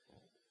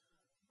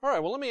All right,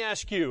 well, let me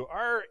ask you,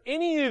 are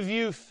any of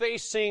you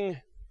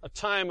facing a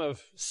time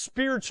of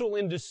spiritual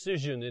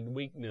indecision and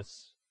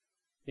weakness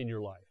in your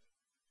life?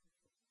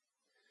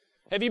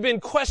 Have you been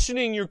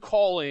questioning your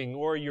calling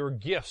or your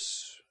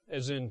gifts,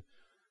 as in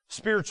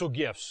spiritual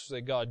gifts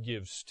that God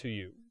gives to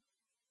you?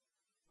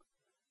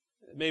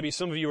 Maybe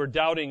some of you are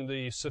doubting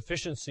the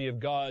sufficiency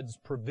of God's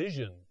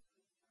provision.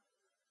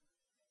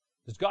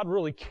 Does God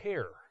really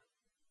care?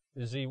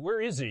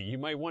 Where is He? You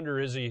might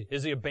wonder, has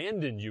He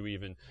abandoned you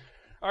even?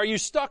 Are you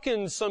stuck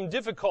in some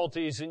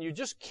difficulties and you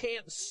just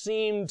can't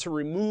seem to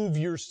remove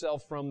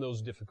yourself from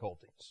those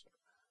difficulties?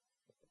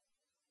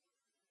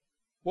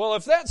 Well,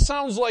 if that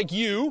sounds like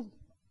you,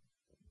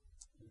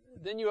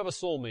 then you have a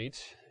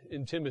soulmate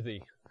in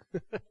Timothy.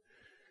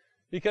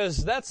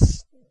 Because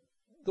that's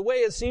the way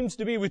it seems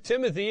to be with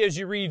Timothy as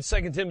you read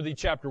 2 Timothy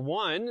chapter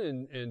 1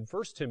 and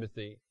 1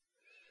 Timothy.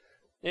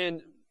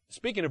 And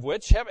speaking of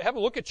which, have a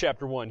look at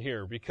chapter 1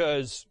 here,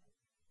 because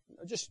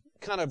I'll just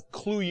kind of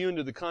clue you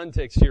into the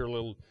context here a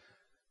little.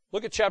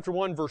 Look at chapter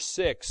 1, verse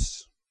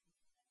 6.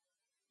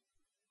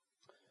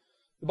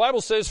 The Bible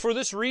says, "For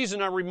this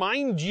reason I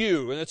remind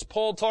you," and it's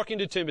Paul talking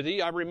to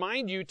Timothy, "I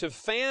remind you to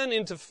fan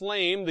into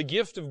flame the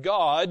gift of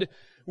God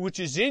which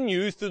is in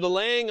you through the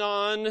laying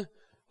on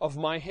of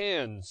my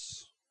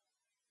hands."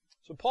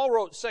 So Paul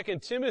wrote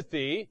 2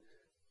 Timothy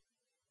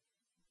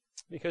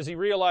because he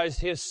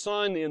realized his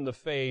son in the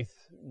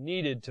faith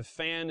needed to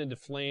fan into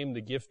flame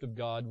the gift of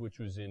God which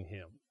was in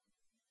him.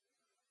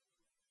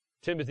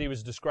 Timothy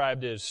was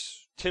described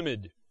as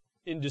timid,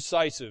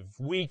 indecisive,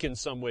 weak in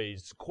some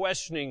ways,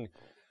 questioning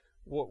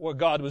what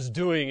God was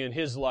doing in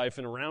his life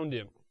and around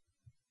him.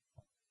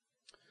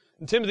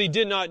 And Timothy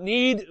did not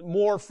need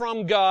more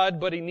from God,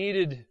 but he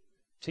needed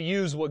to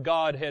use what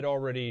God had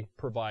already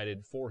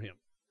provided for him.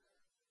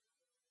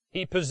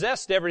 He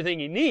possessed everything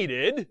he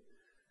needed,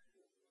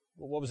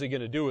 but what was he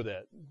going to do with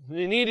it?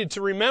 He needed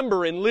to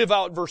remember and live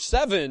out verse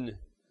 7,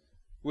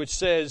 which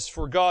says,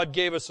 "For God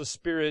gave us a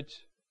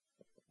spirit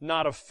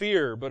not of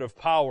fear, but of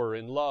power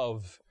and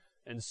love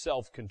and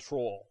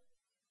self-control."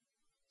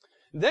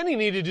 Then he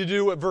needed to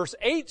do what verse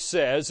 8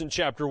 says in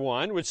chapter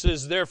 1, which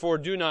says, "Therefore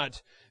do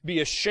not be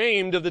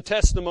ashamed of the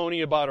testimony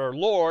about our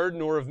Lord,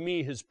 nor of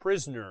me his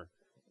prisoner,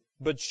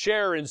 but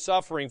share in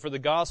suffering for the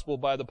gospel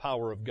by the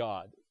power of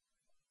God."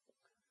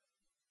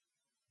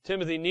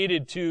 Timothy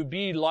needed to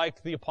be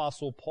like the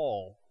Apostle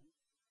Paul.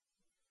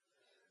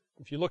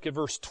 If you look at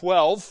verse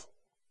 12,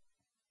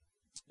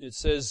 it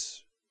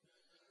says,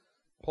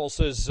 Paul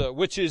says,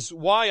 "Which is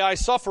why I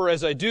suffer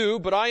as I do,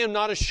 but I am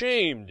not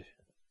ashamed.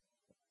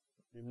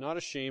 I am not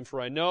ashamed,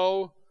 for I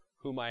know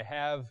whom I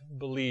have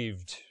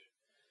believed.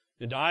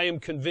 And I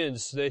am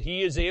convinced that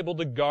He is able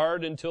to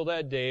guard until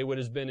that day what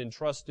has been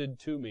entrusted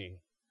to me."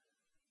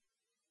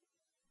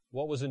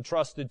 What was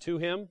entrusted to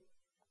him?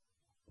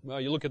 Well,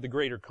 you look at the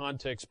greater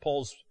context,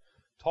 Paul's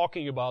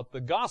talking about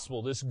the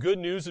gospel, this good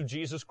news of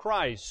Jesus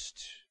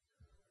Christ.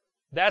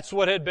 That's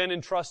what had been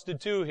entrusted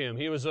to him.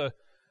 He was a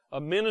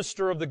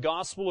minister of the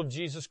gospel of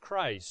Jesus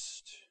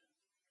Christ.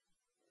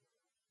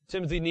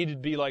 Timothy needed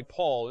to be like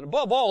Paul. And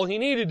above all, he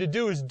needed to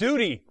do his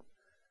duty.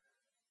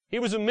 He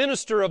was a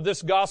minister of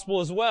this gospel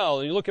as well.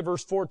 And you look at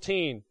verse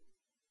 14.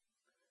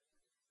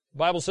 The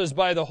Bible says,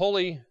 "By the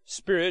Holy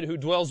Spirit who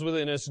dwells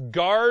within us,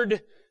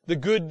 guard the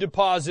good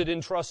deposit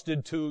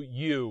entrusted to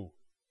you."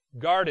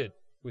 Guard it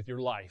with your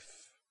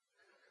life.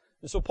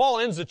 And so Paul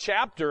ends the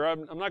chapter.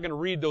 I'm not going to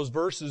read those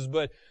verses,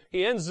 but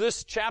he ends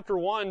this chapter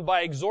 1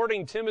 by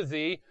exhorting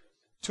Timothy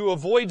to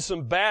avoid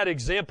some bad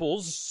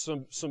examples,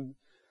 some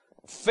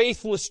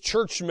faithless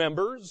church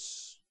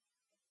members,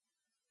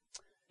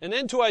 and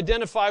then to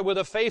identify with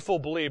a faithful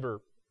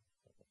believer.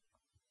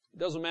 It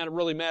doesn't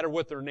really matter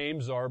what their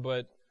names are,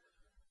 but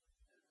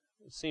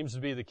it seems to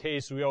be the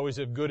case. We always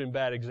have good and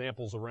bad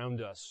examples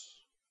around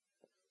us.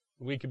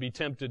 We could be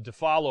tempted to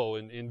follow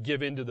and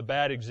give in to the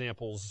bad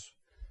examples.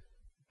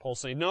 Paul's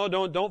saying, no,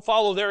 don't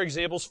follow their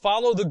examples.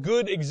 Follow the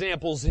good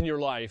examples in your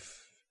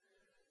life.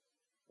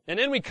 And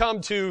then we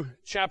come to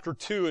chapter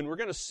 2, and we're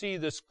going to see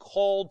this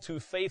call to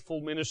faithful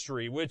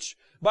ministry, which,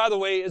 by the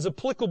way, is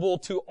applicable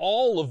to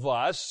all of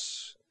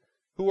us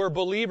who are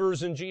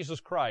believers in Jesus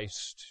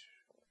Christ.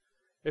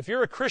 If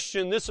you're a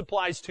Christian, this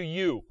applies to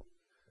you.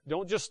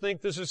 Don't just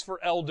think this is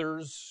for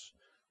elders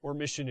or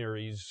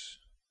missionaries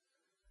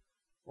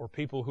or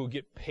people who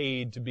get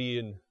paid to be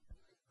in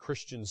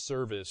Christian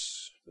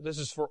service. This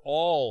is for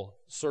all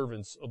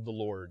servants of the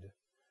Lord.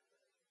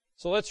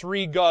 So let's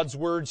read God's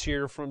words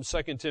here from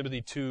 2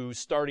 Timothy 2,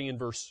 starting in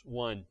verse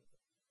 1.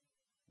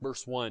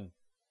 Verse 1.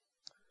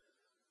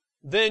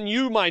 "Then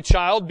you, my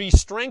child, be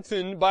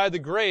strengthened by the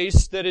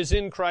grace that is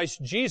in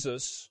Christ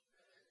Jesus,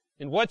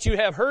 and what you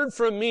have heard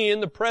from me in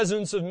the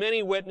presence of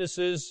many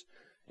witnesses,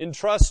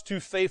 entrust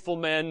to faithful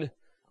men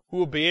who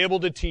will be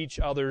able to teach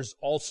others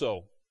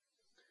also.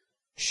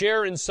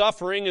 Share in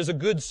suffering as a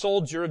good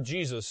soldier of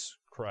Jesus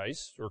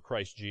Christ, or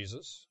Christ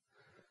Jesus.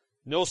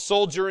 No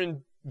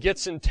soldier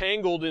gets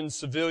entangled in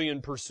civilian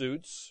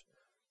pursuits,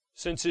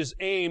 since his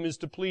aim is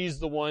to please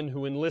the one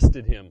who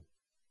enlisted him.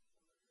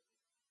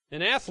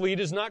 An athlete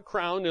is not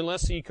crowned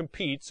unless he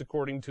competes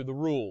according to the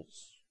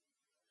rules.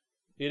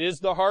 It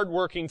is the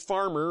hard-working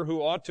farmer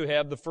who ought to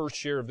have the first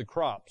share of the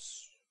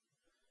crops.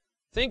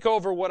 Think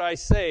over what I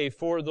say,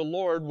 for the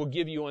Lord will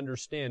give you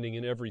understanding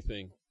in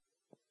everything.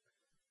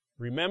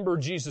 Remember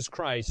Jesus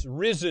Christ,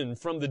 risen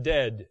from the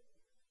dead,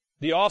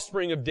 the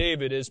offspring of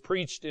David, as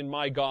preached in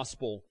my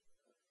gospel,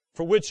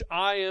 for which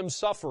I am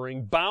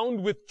suffering,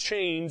 bound with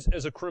chains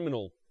as a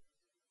criminal.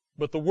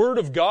 But the word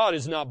of God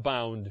is not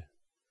bound.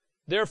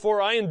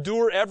 Therefore I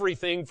endure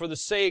everything for the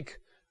sake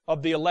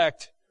of the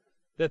elect,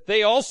 that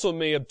they also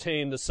may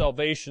obtain the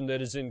salvation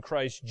that is in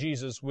Christ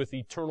Jesus with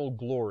eternal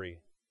glory.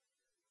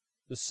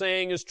 The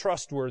saying is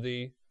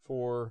trustworthy,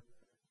 for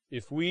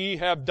if we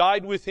have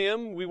died with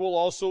him, we will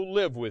also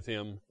live with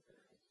him.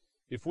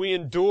 If we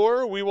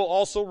endure, we will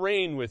also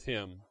reign with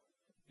him.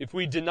 If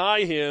we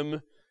deny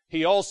him,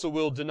 he also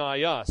will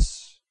deny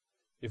us.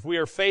 If we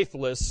are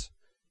faithless,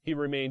 he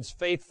remains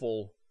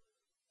faithful,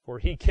 for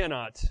he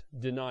cannot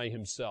deny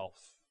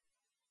himself.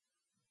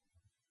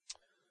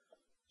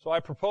 So I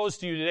propose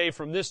to you today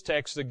from this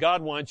text that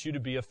God wants you to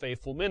be a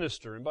faithful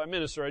minister. And by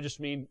minister, I just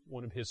mean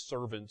one of his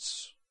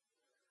servants.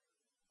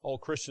 All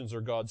Christians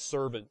are God's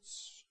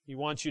servants. He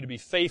wants you to be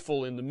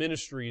faithful in the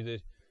ministry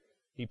that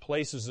he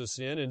places us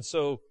in. And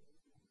so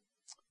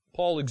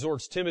Paul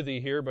exhorts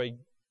Timothy here by,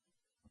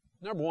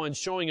 number one,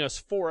 showing us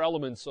 4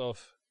 elements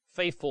of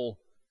faithful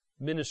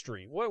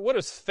ministry. What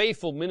does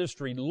faithful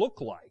ministry look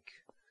like?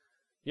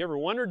 You ever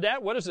wondered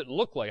that? What does it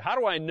look like? How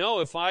do I know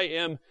if I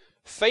am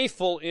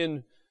faithful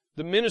in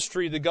the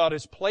ministry that God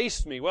has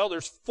placed me? Well,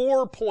 there's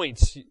 4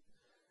 points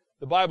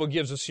the Bible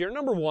gives us here.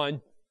 Number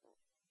one,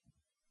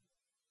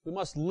 we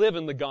must live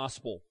in the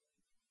gospel.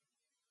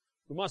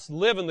 We must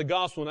live in the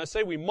gospel. And I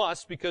say we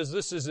must because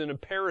this is an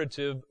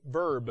imperative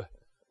verb.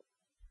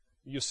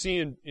 You see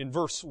in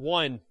verse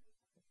 1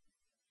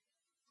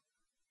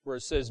 where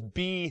it says,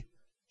 be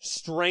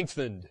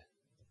strengthened.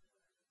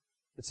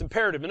 It's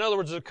imperative. In other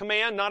words, it's a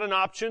command, not an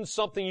option,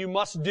 something you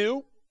must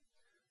do.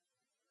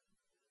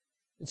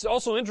 It's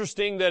also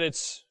interesting that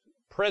it's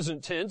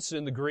present tense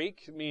in the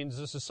Greek. It means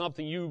this is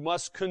something you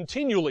must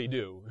continually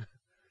do.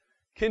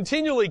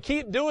 Continually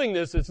keep doing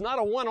this. It's not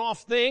a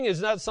one-off thing. It's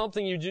not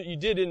something you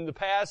did in the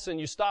past and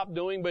you stopped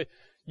doing, but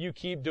you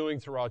keep doing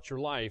throughout your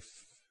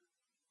life.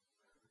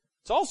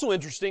 It's also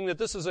interesting that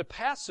this is a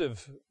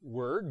passive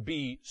word,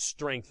 be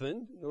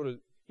strengthened.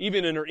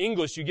 Even in our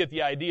English, you get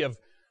the idea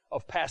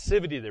of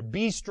passivity there.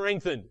 Be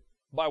strengthened.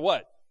 By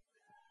what?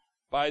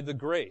 By the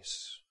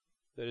grace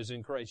that is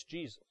in Christ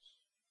Jesus.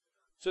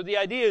 So the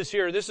idea is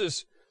here, this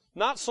is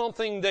not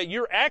something that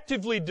you're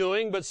actively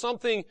doing, but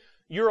something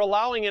you're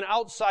allowing an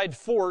outside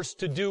force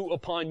to do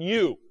upon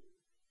you.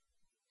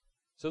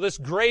 So this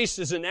grace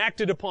is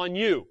enacted upon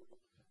you.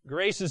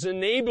 Grace is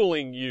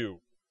enabling you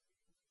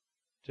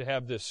to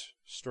have this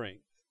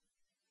strength.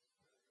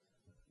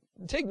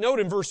 Take note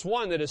in verse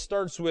 1 that it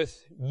starts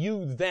with,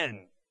 you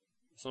then.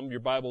 Some of your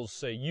Bibles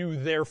say, you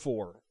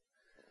therefore.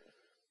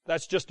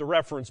 That's just a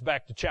reference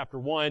back to chapter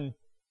 1,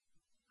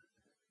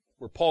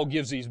 where Paul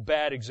gives these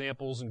bad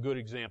examples and good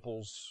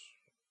examples.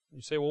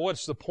 You say, well,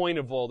 what's the point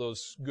of all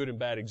those good and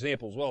bad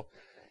examples? Well,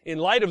 in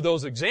light of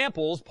those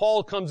examples,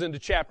 Paul comes into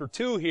chapter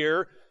 2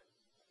 here,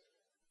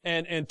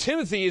 and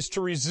Timothy is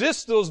to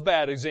resist those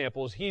bad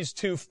examples. He's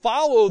to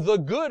follow the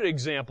good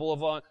example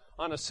of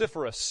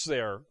Onesiphorus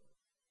there.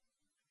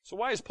 So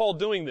why is Paul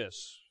doing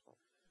this?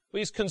 Well,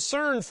 he's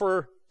concerned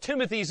for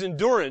Timothy's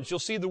endurance. You'll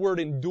see the word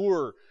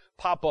endure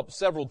pop up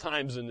several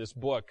times in this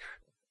book.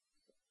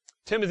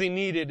 Timothy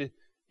needed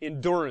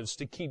endurance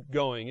to keep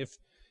going. If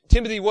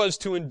Timothy was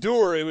to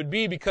endure, it would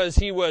be because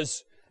he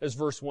was, as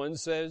verse 1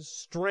 says,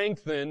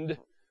 strengthened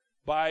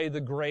by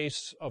the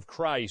grace of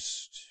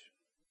Christ.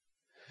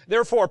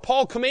 Therefore,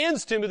 Paul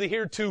commands Timothy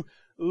here to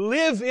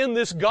live in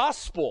this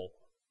gospel,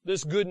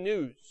 this good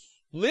news.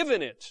 Live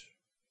in it.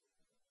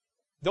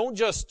 Don't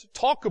just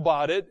talk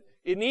about it.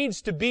 It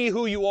needs to be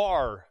who you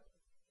are.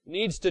 It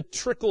needs to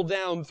trickle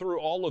down through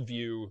all of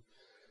you.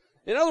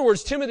 In other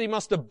words, Timothy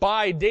must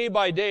abide day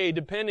by day,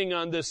 depending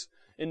on this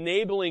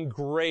enabling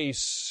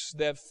grace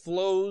that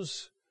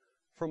flows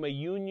from a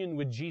union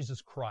with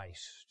Jesus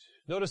Christ.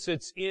 Notice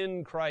it's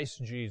in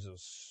Christ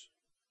Jesus.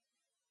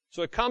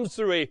 So it comes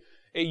through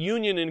a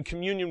union and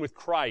communion with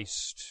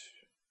Christ.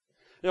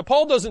 Now,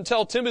 Paul doesn't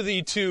tell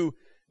Timothy to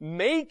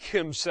make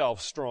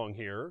himself strong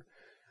here.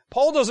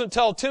 Paul doesn't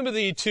tell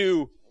Timothy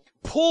to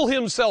pull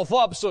himself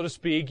up, so to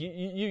speak.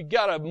 You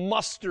gotta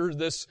muster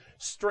this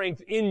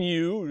strength in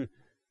you.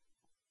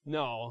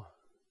 No,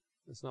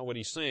 that's not what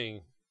he's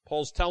saying.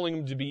 Paul's telling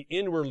him to be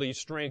inwardly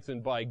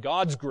strengthened by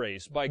God's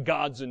grace, by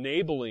God's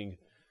enabling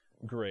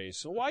grace.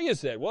 So why is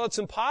that? Well, it's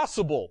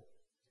impossible.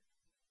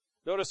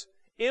 Notice,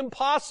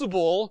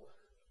 impossible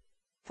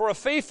for a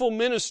faithful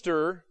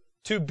minister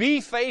to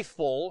be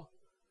faithful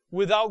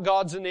without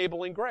God's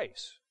enabling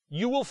grace.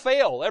 You will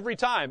fail every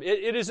time.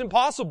 It is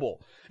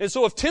impossible. And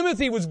so if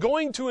Timothy was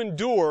going to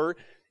endure,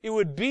 it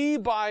would be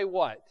by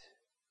what?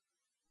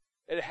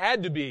 It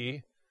had to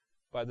be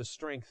by the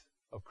strength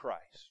of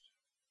Christ.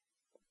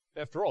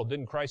 After all,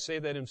 didn't Christ say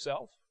that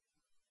himself?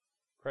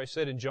 Christ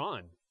said in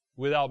John,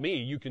 without me,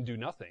 you can do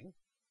nothing.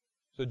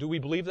 So do we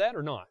believe that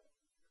or not?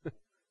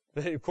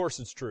 Of course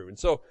it's true. And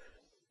so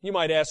you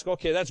might ask,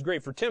 okay, that's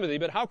great for Timothy,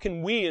 but how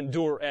can we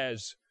endure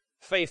as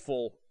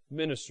faithful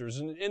ministers?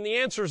 And the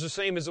answer is the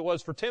same as it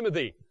was for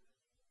Timothy.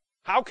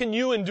 How can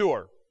you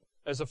endure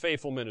as a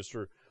faithful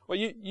minister? Well,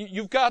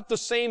 you've got the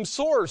same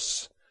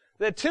source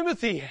that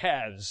Timothy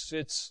has.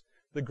 It's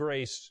the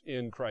grace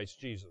in Christ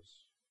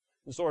Jesus.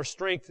 And so our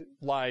strength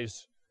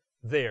lies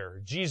there.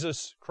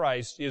 Jesus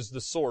Christ is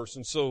the source.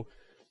 And so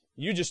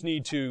you just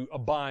need to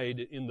abide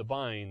in the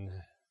vine.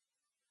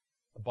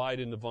 Abide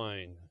in the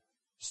vine.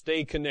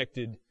 Stay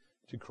connected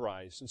to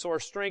Christ. And so our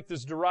strength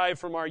is derived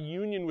from our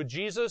union with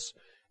Jesus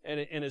and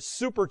is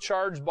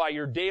supercharged by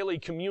your daily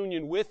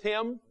communion with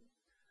Him.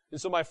 And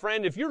so my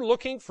friend, if you're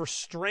looking for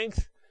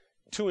strength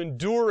to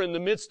endure in the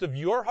midst of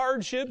your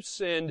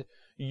hardships and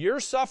your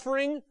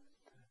suffering,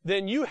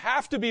 then you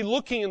have to be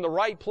looking in the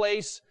right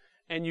place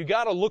and you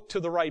got to look to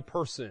the right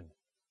person.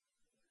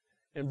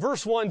 And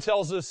verse 1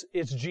 tells us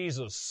it's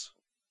Jesus.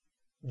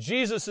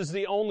 Jesus is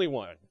the only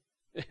one.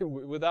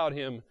 Without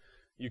Him,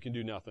 you can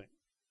do nothing.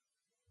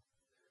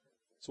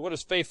 So what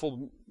does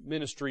faithful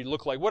ministry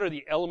look like? What are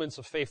the elements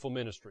of faithful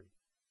ministry?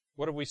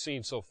 What have we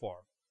seen so far?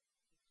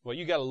 Well,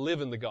 you got to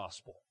live in the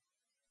gospel.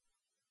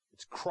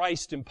 It's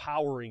Christ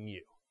empowering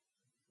you.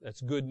 That's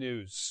good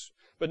news.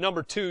 But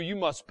number 2, you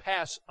must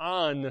pass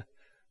on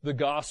the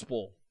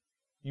gospel.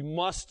 You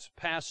must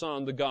pass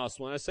on the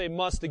gospel. And I say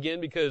must again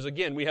because,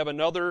 again, we have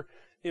another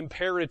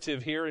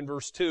imperative here in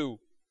verse 2.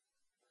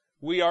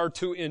 We are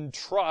to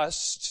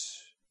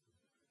entrust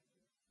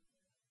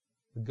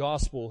the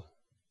gospel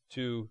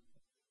to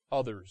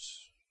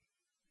others.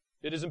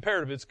 It is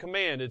imperative. It's a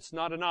command. It's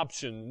not an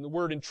option. The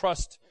word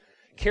entrust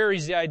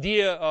carries the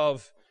idea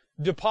of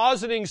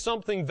depositing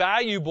something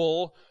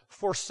valuable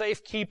for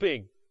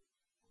safekeeping.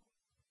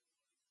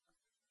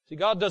 See,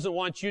 God doesn't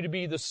want you to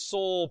be the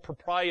sole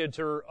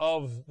proprietor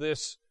of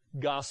this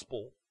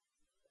gospel.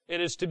 It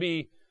is to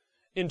be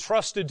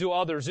entrusted to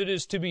others. It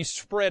is to be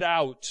spread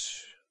out.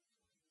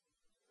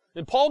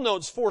 And Paul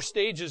notes 4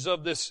 stages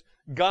of this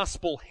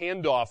gospel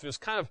handoff. It's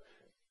kind of,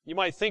 you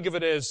might think of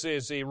it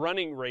as a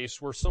running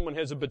race where someone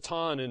has a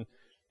baton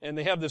and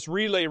they have this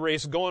relay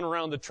race going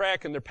around the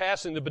track and they're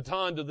passing the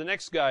baton to the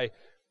next guy.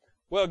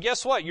 Well,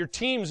 guess what? Your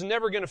team's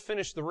never going to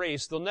finish the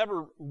race. They'll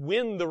never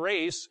win the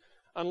race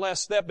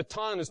unless that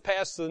baton is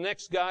passed to the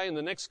next guy and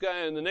the next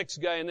guy and the next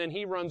guy, and then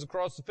he runs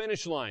across the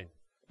finish line.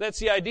 That's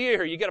the idea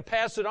here. You got to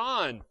pass it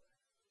on.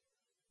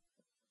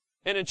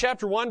 And in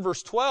chapter 1,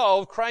 verse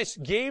 12,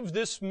 Christ gave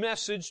this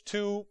message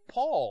to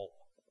Paul.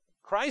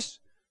 Christ,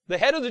 the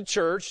head of the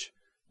church,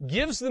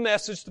 gives the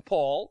message to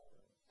Paul,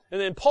 and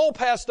then Paul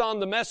passed on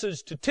the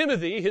message to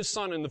Timothy, his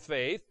son in the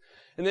faith,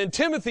 and then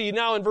Timothy,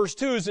 now in verse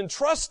 2, is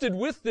entrusted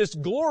with this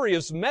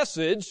glorious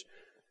message.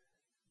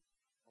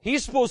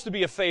 He's supposed to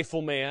be a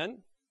faithful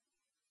man.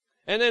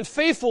 And then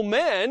faithful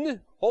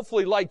men,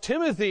 hopefully like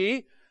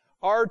Timothy,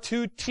 are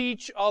to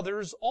teach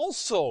others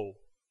also.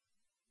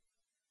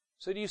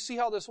 So do you see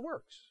how this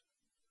works?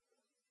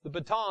 The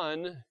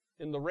baton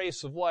in the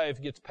race of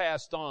life gets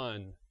passed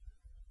on.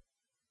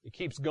 It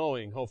keeps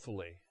going,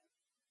 hopefully.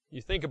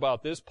 You think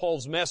about this,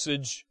 Paul's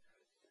message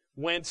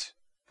went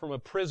from a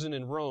prison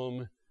in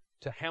Rome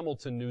to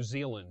Hamilton, New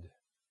Zealand,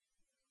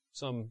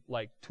 some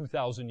like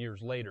 2,000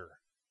 years later.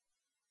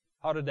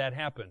 How did that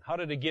happen? How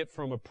did it get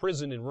from a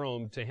prison in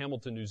Rome to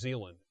Hamilton, New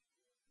Zealand?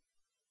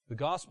 The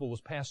gospel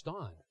was passed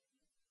on.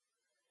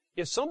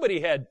 If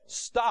somebody had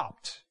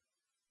stopped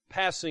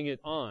passing it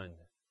on,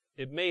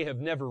 it may have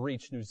never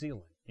reached New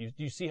Zealand. Do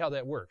you see how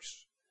that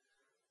works?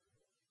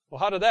 Well,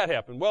 how did that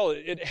happen? Well,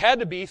 it had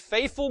to be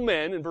faithful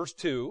men in verse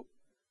 2,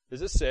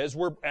 as it says.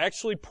 We're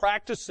actually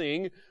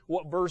practicing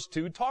what verse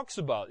 2 talks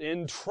about,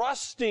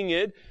 entrusting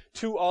it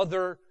to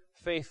other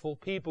faithful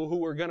people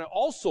who are going to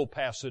also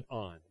pass it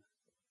on.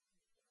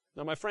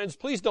 Now, my friends,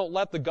 please don't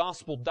let the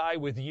gospel die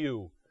with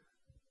you.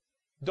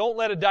 Don't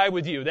let it die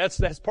with you.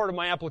 That's part of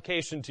my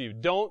application to you.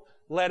 Don't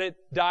let it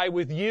die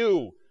with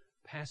you.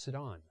 Pass it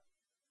on.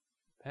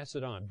 Pass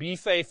it on. Be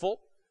faithful.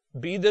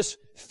 Be this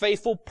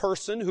faithful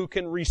person who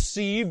can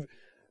receive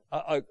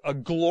a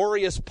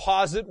glorious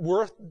posit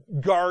worth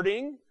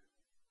guarding.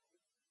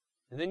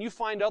 And then you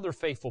find other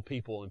faithful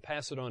people and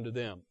pass it on to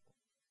them.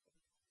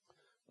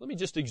 Let me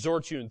just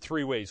exhort you in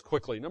 3 ways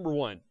quickly. Number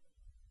 1,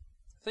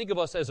 think of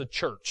us as a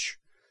church.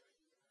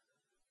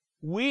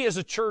 We as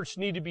a church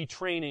need to be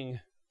training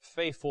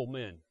faithful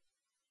men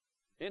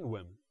and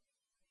women.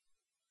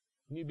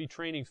 We need to be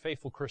training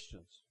faithful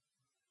Christians.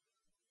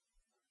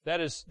 That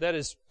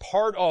is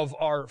part of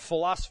our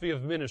philosophy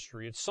of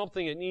ministry. It's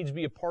something that needs to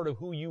be a part of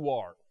who you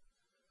are.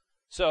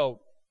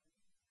 So,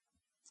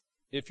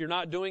 if you're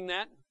not doing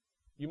that,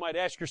 you might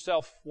ask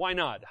yourself, why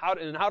not? How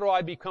do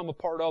I become a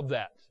part of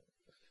that?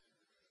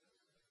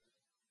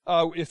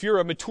 If you're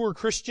a mature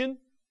Christian,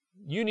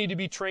 you need to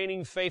be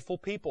training faithful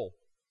people,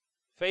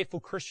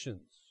 faithful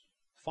Christians.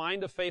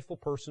 Find a faithful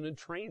person and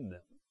train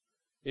them.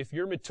 If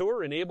you're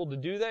mature and able to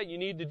do that, you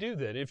need to do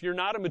that. If you're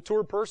not a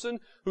mature person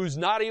who's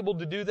not able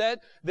to do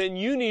that, then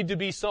you need to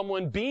be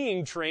someone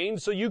being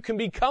trained so you can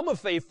become a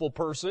faithful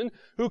person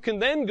who can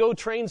then go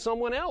train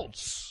someone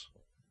else.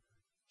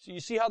 So you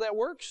see how that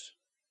works?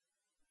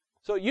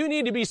 So you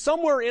need to be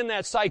somewhere in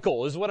that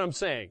cycle, is what I'm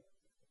saying.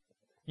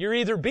 You're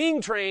either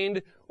being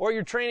trained or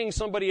you're training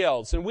somebody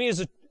else. And we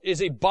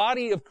as a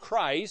body of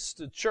Christ,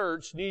 the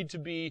church, need to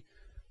be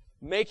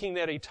making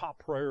that a top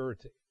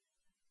priority.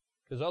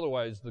 Because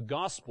otherwise, the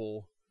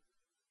gospel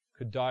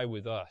could die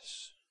with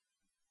us.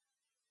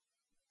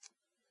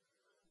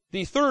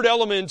 The third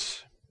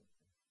element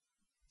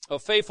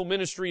of faithful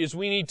ministry is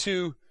we need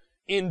to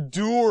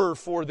endure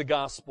for the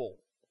gospel.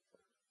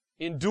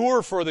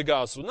 Endure for the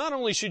gospel. Not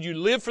only should you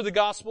live for the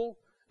gospel,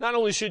 not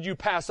only should you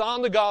pass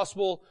on the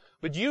gospel,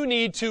 but you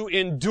need to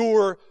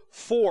endure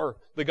for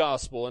the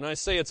gospel. And I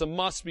say it's a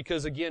must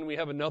because, again, we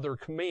have another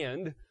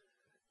command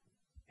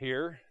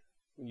here.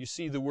 When you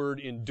see the word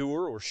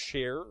endure or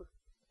share,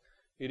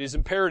 it is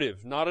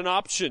imperative, not an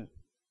option,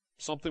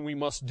 something we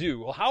must do.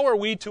 Well, how are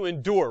we to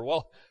endure?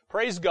 Well,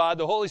 praise God,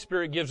 the Holy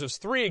Spirit gives us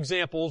 3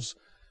 examples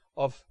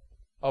of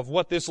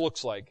what this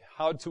looks like,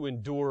 how to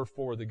endure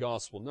for the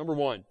gospel. Number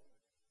 1,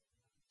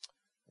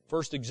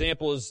 first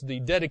example is the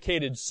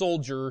dedicated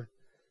soldier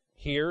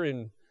here.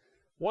 And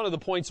one of the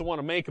points I want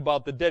to make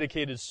about the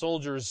dedicated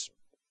soldier is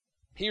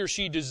he or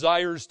she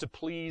desires to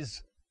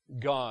please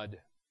God.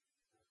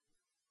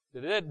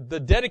 The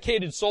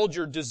dedicated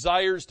soldier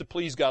desires to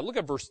please God. Look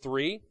at verse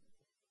 3.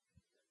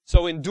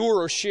 So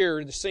endure or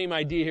share, the same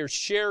idea here.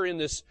 Share in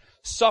this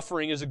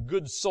suffering as a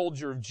good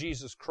soldier of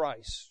Jesus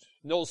Christ.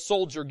 No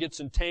soldier gets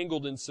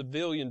entangled in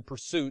civilian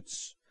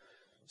pursuits,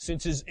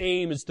 since his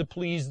aim is to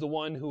please the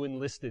one who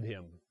enlisted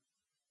him.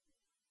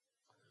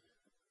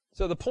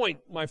 So the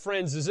point, my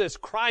friends, is this.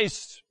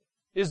 Christ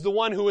is the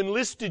one who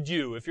enlisted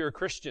you if you're a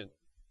Christian.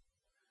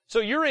 So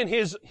you're in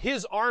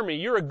His army.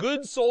 You're a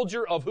good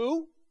soldier of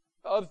who?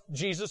 Of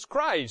Jesus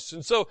Christ.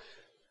 And so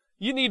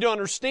you need to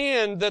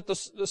understand that the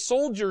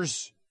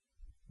soldier's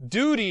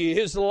duty,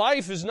 his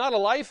life, is not a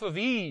life of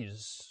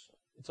ease.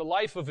 It's a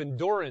life of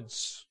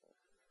endurance.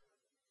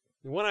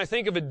 And when I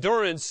think of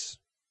endurance,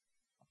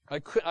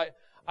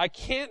 I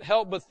can't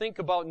help but think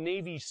about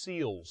Navy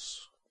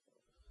SEALs.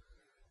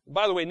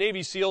 By the way,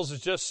 Navy SEALs is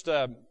just,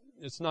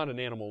 it's not an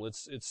animal.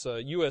 It's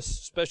a U.S.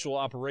 Special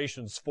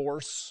Operations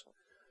Force.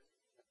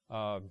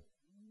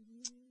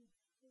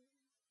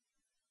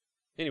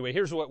 Anyway,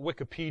 here's what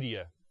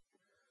Wikipedia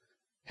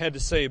had to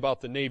say about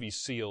the Navy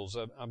SEALs.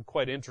 I'm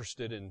quite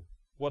interested in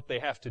what they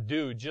have to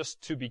do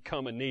just to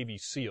become a Navy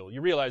SEAL.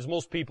 You realize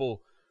most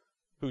people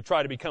who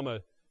try to become a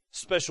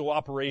special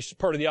operation,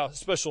 part of the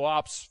special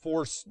ops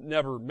force,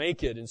 never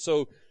make it. And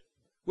so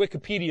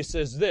Wikipedia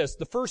says this: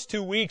 the first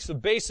 2 weeks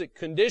of basic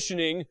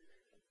conditioning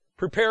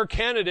prepare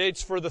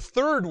candidates for the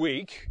 3rd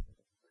week,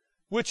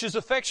 which is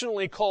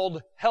affectionately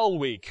called Hell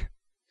Week.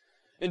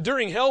 And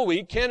during Hell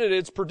Week,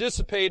 candidates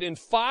participate in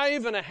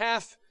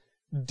 5.5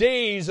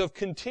 days of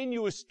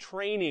continuous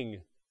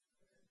training.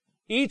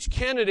 Each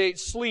candidate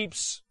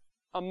sleeps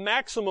a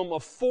maximum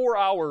of 4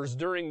 hours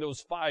during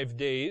those 5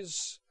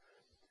 days,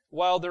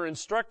 while their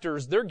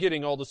instructors, they're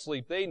getting all the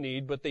sleep they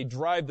need, but they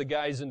drive the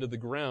guys into the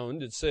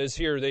ground. It says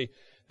here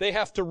they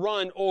have to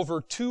run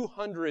over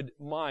 200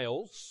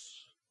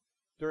 miles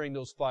during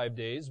those 5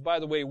 days. By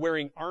the way,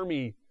 wearing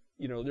army,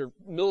 their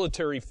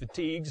military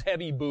fatigues,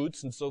 heavy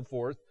boots and so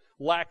forth,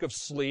 lack of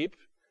sleep.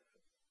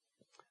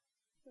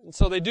 And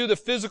so they do the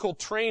physical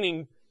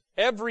training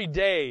every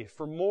day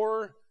for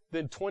more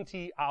than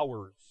 20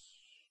 hours.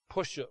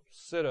 Push-ups,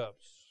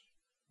 sit-ups,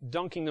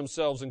 dunking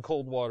themselves in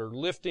cold water,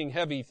 lifting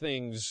heavy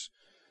things,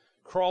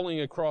 crawling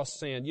across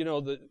sand,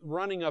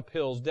 running up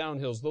hills, down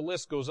hills. The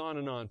list goes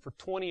on for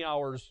 20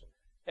 hours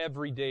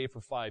every day for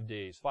 5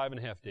 days,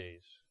 5.5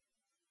 days,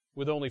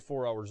 with only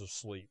 4 hours of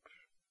sleep.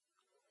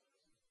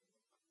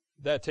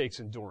 That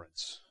takes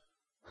endurance.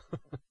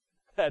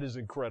 That is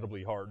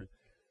incredibly hard.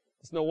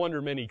 It's no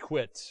wonder many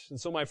quit. And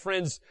so, my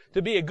friends,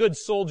 to be a good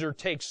soldier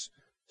takes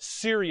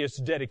serious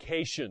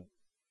dedication.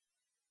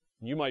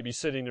 You might be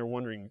sitting there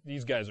wondering,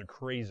 these guys are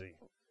crazy.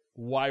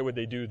 Why would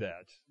they do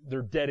that?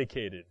 They're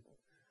dedicated.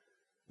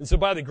 And so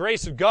by the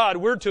grace of God,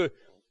 we're to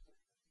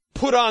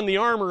put on the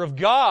armor of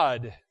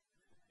God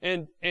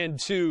and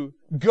to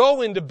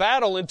go into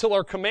battle until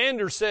our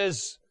commander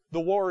says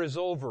the war is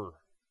over.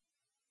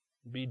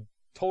 Be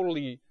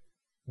totally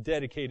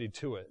dedicated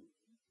to it.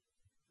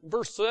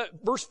 Verse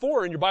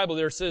 4 in your Bible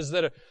there says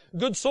that a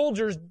good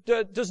soldier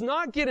does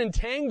not get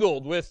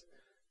entangled with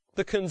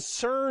the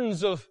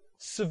concerns of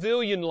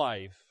civilian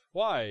life.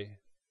 Why?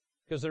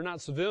 Because they're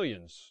not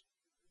civilians.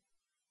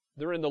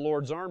 They're in the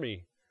Lord's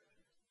army.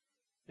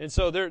 And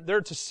so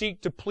they're to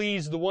seek to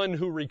please the one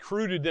who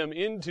recruited them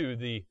into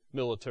the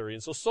military.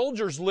 And so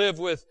soldiers live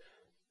with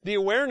the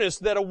awareness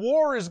that a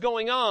war is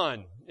going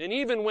on. And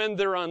even when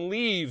they're on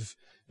leave,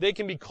 they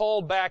can be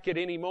called back at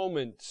any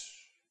moment.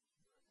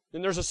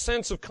 And there's a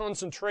sense of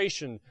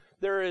concentration.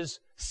 There is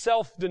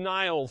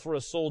self-denial for a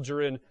soldier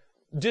and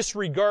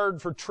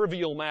disregard for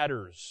trivial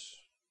matters.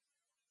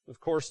 Of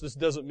course, this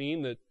doesn't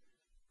mean that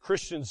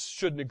Christians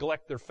should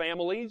neglect their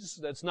families.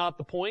 That's not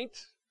the point.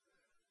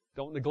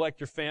 Don't neglect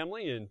your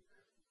family, and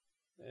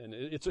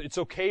it's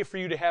okay for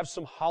you to have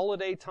some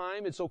holiday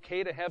time. It's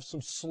okay to have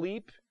some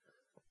sleep.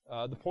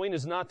 The point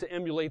is not to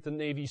emulate the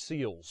Navy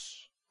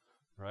SEALs,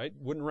 right?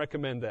 Wouldn't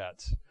recommend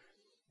that.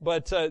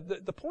 But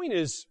the point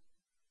is,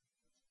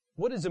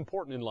 what is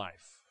important in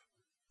life?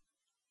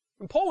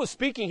 And Paul was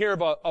speaking here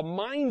about a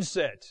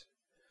mindset.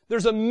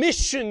 There's a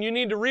mission you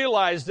need to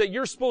realize that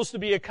you're supposed to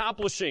be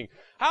accomplishing.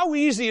 How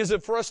easy is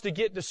it for us to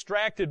get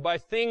distracted by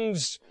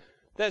things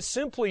that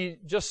simply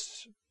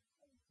just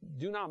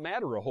do not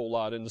matter a whole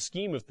lot in the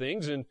scheme of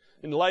things and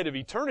in light of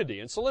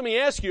eternity? And so let me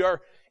ask you,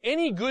 are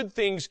any good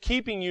things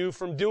keeping you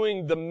from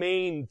doing the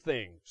main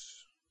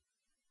things?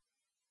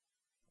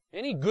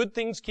 Any good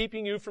things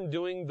keeping you from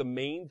doing the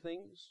main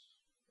things?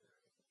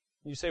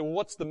 You say, well,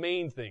 what's the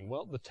main thing?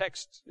 Well, the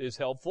text is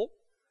helpful.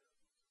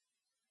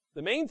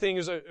 The main thing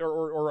is,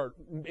 or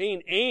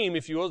main aim,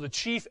 if you will, the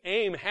chief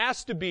aim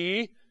has to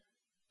be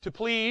to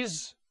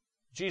please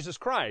Jesus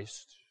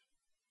Christ,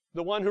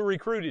 the one who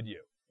recruited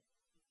you.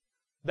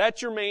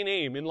 That's your main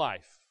aim in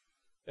life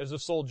as a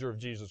soldier of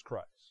Jesus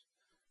Christ.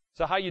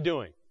 So how are you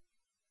doing?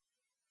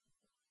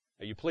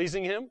 Are you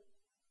pleasing Him?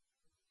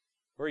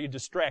 Or are you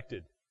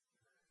distracted?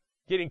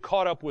 Getting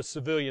caught up with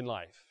civilian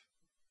life?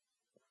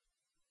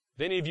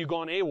 Have any of you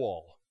gone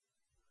AWOL?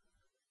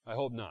 I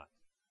hope not.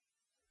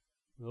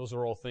 Those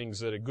are all things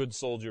that a good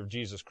soldier of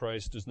Jesus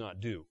Christ does not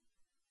do.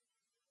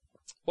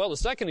 Well, the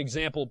second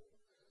example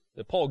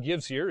that Paul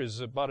gives here is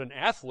about an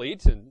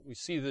athlete, and we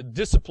see the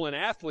disciplined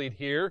athlete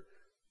here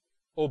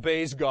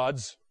obeys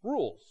God's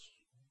rules.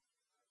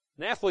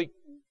 An athlete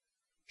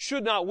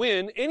should not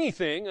win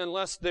anything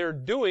unless they're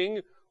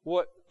doing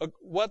what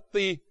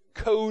the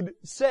code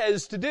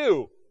says to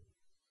do.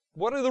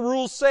 What do the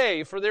rules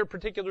say for their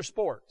particular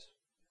sport?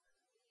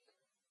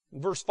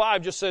 Verse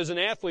 5 just says an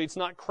athlete's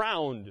not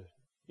crowned.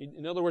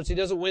 In other words, he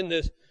doesn't win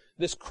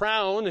this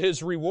crown,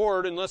 his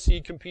reward, unless he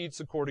competes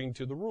according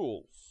to the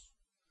rules.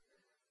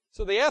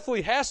 So the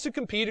athlete has to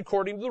compete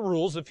according to the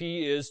rules if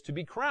he is to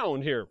be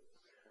crowned here.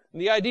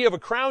 And the idea of a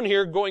crown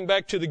here, going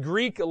back to the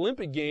Greek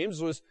Olympic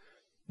Games, was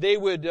they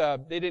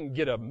didn't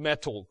get a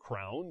metal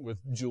crown with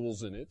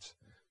jewels in it.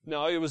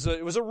 No, it was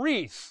a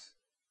wreath.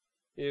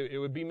 It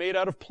would be made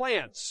out of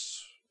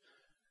plants.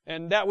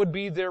 And that would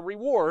be their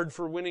reward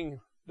for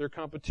winning their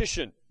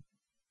competition.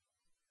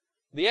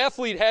 The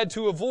athlete had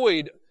to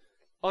avoid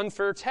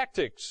unfair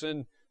tactics,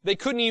 and they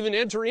couldn't even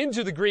enter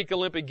into the Greek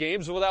Olympic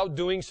Games without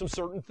doing some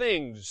certain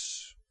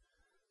things.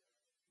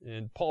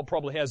 And Paul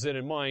probably has that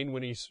in mind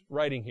when he's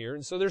writing here.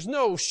 And so there's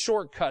no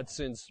shortcuts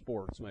in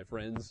sports, my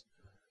friends.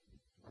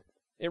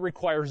 It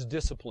requires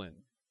discipline.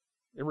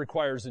 It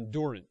requires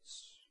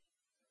endurance.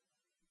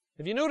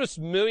 Have you noticed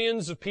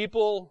millions of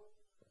people,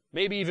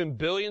 maybe even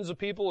billions of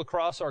people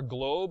across our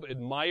globe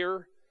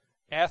admire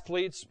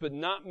athletes, but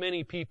not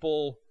many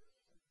people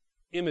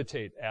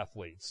imitate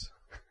athletes.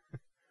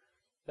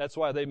 That's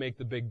why they make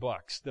the big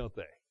bucks, don't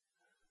they?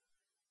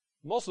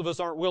 Most of us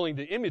aren't willing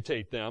to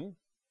imitate them.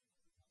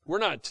 We're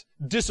not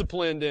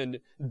disciplined and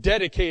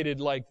dedicated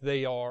like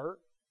they are.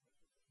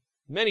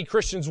 Many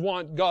Christians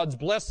want God's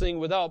blessing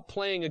without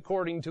playing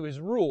according to His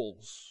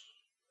rules.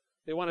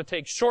 They want to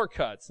take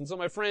shortcuts. And so,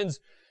 my friends,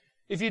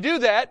 if you do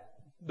that,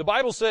 the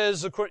Bible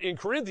says in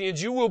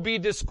Corinthians, you will be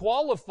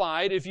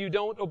disqualified if you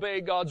don't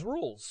obey God's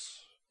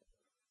rules.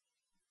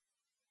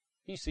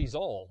 He sees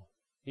all.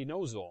 He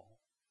knows all.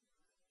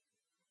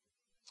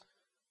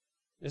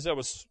 As I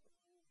was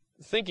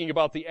thinking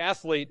about the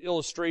athlete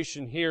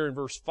illustration here in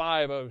verse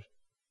 5,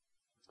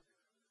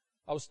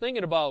 I was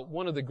thinking about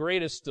one of the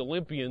greatest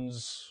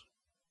Olympians,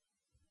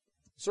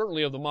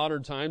 certainly of the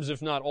modern times,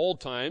 if not all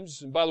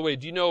times. And by the way,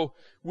 do you know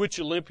which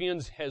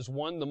Olympians has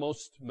won the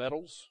most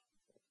medals?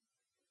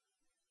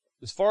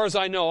 As far as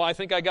I know, I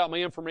think I got my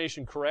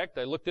information correct.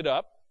 I looked it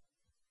up.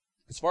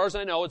 As far as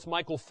I know, it's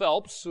Michael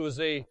Phelps, who is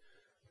a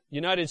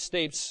United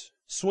States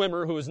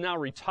swimmer who is now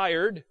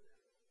retired.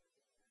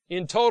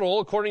 In total,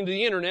 according to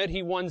the internet,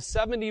 he won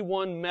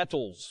 71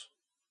 medals.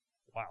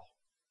 Wow.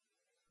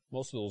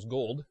 Most of those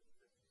gold.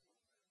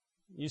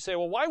 You say,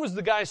 well, why was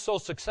the guy so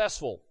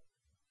successful?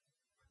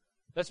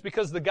 That's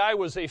because the guy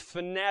was a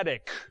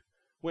fanatic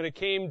when it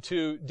came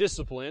to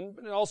discipline,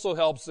 but it also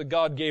helps that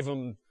God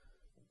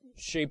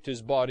shaped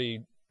his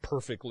body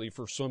perfectly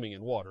for swimming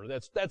in water.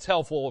 That's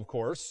helpful, of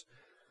course,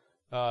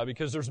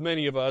 because there's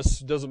many of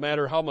us, doesn't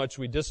matter how much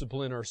we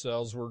discipline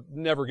ourselves, we're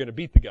never going to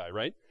beat the guy,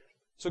 right?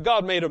 So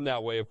God made him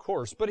that way, of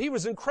course, but he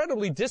was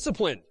incredibly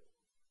disciplined.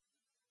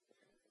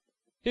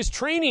 His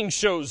training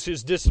shows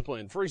his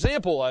discipline. For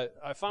example,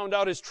 I found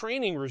out his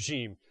training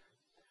regime.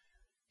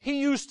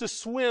 He used to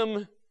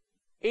swim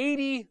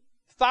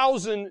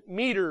 80,000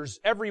 meters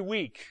every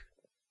week.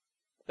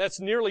 That's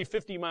nearly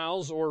 50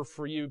 miles, or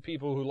for you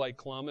people who like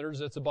kilometers,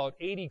 that's about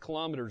 80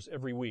 kilometers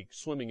every week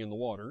swimming in the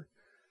water.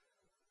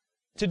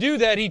 To do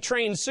that, he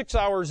trained 6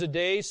 hours a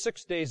day,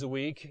 6 days a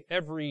week,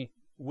 every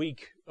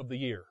week of the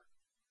year.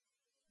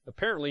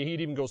 Apparently,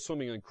 he'd even go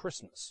swimming on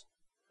Christmas.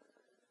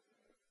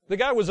 The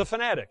guy was a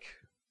fanatic.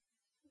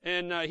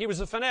 And he was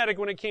a fanatic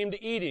when it came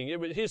to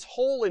eating. His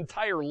whole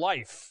entire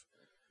life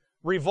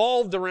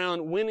revolved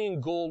around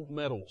winning gold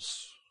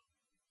medals.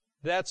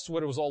 That's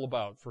what it was all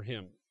about for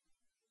him.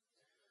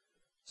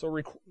 So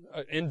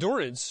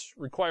endurance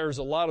requires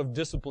a lot of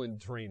discipline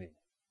training.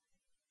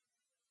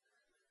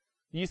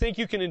 You think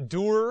you can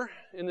endure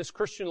in this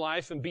Christian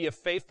life and be a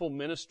faithful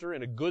minister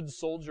and a good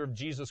soldier of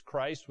Jesus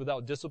Christ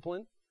without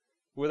discipline,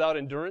 without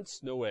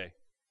endurance? No way.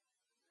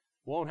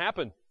 Won't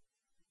happen.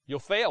 You'll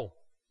fail.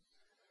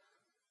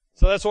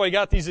 So that's why I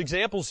got these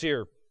examples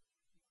here.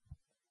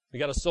 We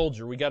got a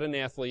soldier, we got an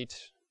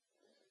athlete,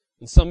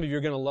 and some of you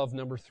are going to love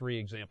number 3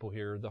 example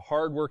here, the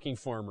hardworking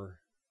farmer.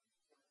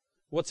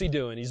 What's he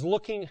doing? He's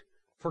looking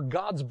for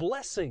God's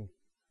blessing.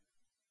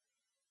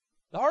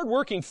 The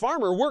hardworking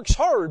farmer works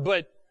hard,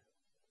 but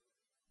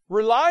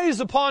relies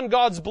upon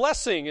God's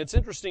blessing. It's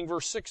interesting,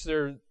 verse 6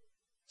 there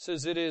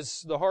says it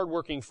is the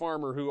hardworking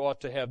farmer who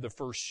ought to have the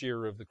first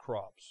share of the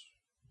crops.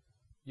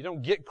 You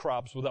don't get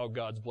crops without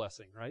God's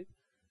blessing, right?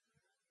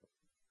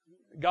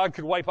 God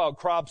could wipe out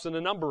crops in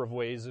a number of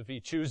ways if He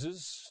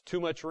chooses. Too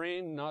much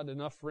rain, not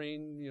enough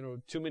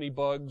rain, too many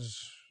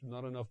bugs,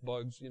 not enough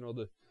bugs,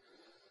 the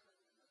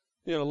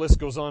list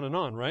goes on and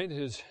on, right?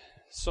 There's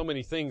so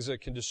many things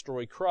that can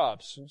destroy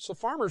crops. And so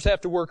farmers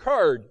have to work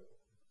hard.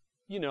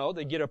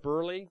 They get up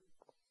early.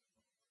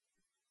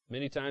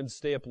 Many times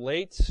stay up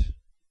late.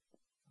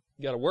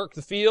 You got to work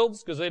the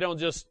fields because they don't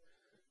just,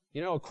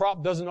 a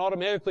crop doesn't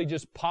automatically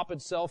just pop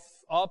itself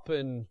up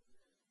and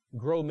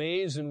grow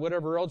maize and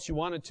whatever else you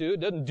want it to. It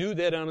doesn't do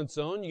that on its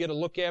own. You got to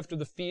look after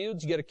the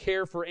fields. You got to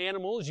care for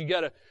animals. You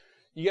got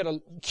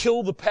to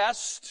kill the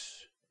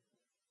pests.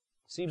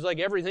 Seems like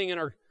everything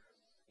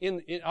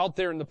out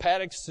there in the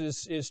paddocks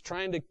is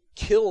trying to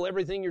kill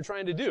everything you're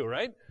trying to do,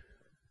 right?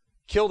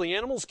 Kill the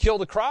animals, kill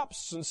the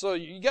crops. And so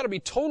you got to be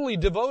totally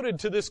devoted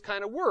to this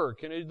kind of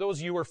work. And those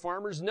of you who are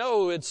farmers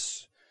know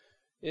it's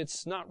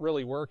not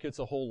really work. It's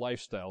a whole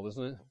lifestyle,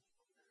 isn't it?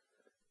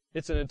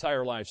 It's an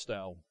entire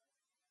lifestyle.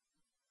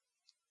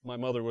 My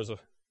mother was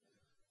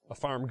a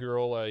farm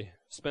girl. I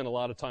spent a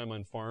lot of time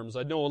on farms.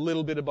 I know a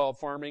little bit about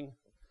farming,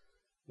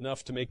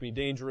 enough to make me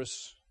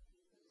dangerous.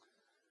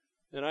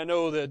 And I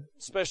know that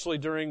especially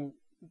during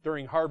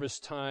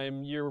harvest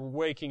time, you're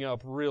waking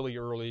up really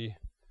early.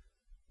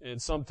 And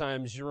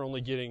sometimes you're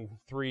only getting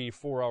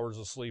 3-4 hours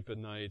of sleep at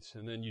night,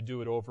 and then you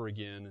do it over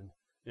again, and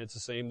it's the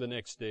same the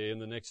next day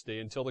and the next day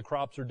until the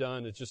crops are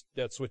done.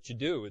 That's what you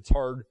do. It's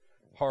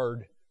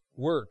hard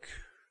work.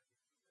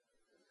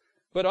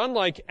 But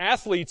unlike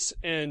athletes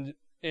and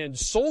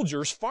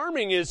soldiers,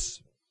 farming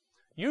is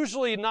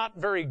usually not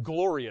very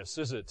glorious,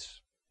 is it?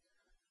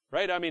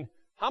 Right? I mean,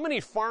 how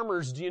many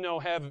farmers do you know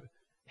have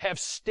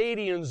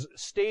stadiums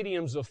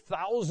of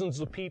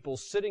thousands of people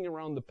sitting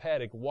around the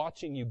paddock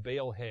watching you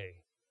bale hay?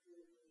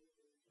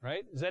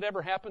 Right? Has that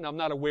ever happened? I'm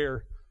not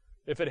aware.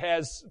 If it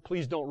has,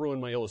 please don't ruin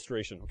my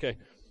illustration, okay?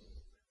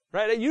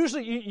 Right?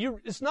 Usually,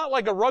 it's not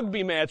like a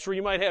rugby match where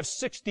you might have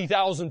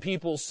 60,000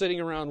 people sitting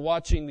around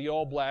watching the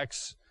All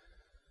Blacks.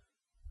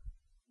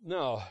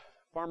 No,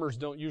 farmers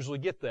don't usually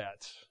get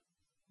that.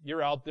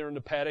 You're out there in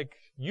the paddock,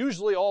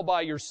 usually all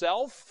by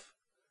yourself,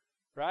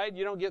 right?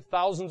 You don't get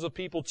thousands of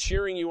people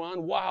cheering you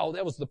on. Wow,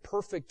 that was the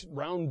perfect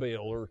round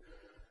bale, or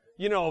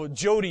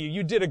Jody,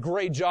 you did a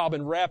great job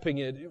in wrapping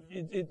it.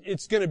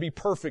 It's going to be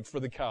perfect for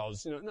the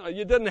cows. No,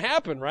 it doesn't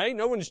happen, right?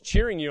 No one's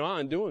cheering you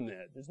on doing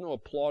that. There's no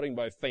applauding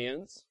by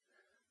fans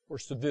or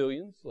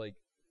civilians like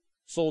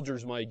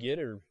soldiers might get.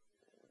 Or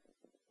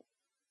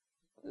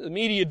the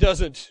media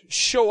doesn't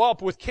show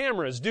up with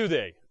cameras, do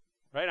they?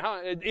 Right?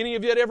 Any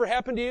of you that ever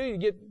happened to you? You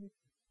get,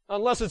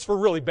 unless it's for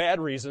really bad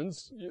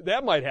reasons,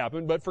 that might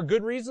happen. But for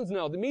good reasons,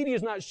 no. The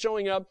media's not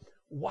showing up.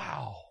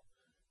 Wow.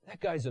 That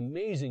guy's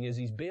amazing as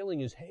he's baling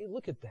his hay.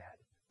 Look at that.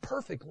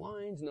 Perfect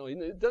lines. No,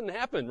 it doesn't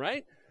happen,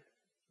 right?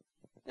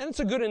 And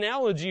it's a good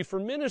analogy for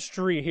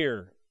ministry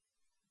here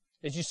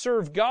as you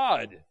serve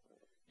God.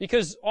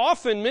 Because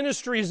often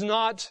ministry is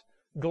not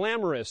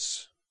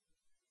glamorous.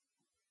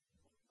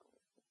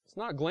 It's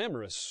not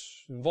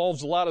glamorous. It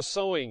involves a lot of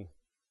sowing,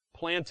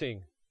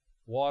 planting,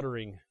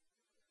 watering,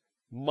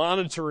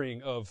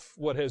 monitoring of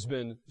what has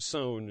been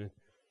sown.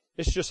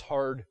 It's just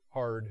hard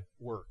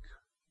work.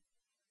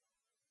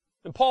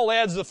 And Paul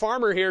adds the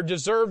farmer here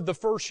deserved the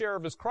first share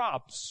of his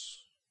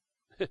crops.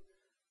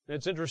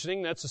 It's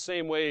interesting. That's the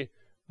same way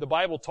the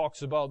Bible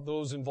talks about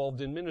those involved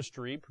in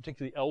ministry,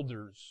 particularly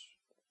elders,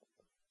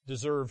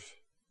 deserve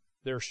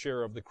their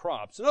share of the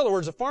crops. In other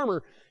words, a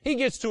farmer, he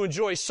gets to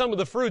enjoy some of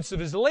the fruits of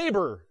his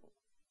labor.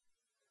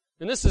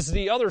 And this is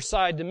the other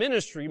side to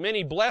ministry.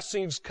 Many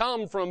blessings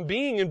come from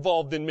being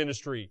involved in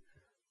ministry.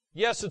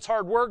 Yes, it's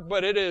hard work,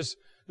 but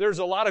there's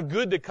a lot of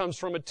good that comes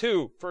from it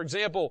too. For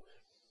example,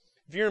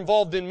 if you're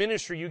involved in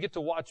ministry, you get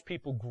to watch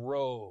people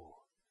grow,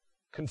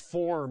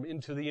 conform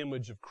into the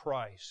image of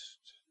Christ.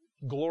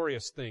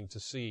 Glorious thing to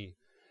see.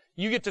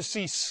 You get to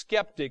see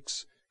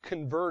skeptics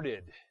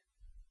converted.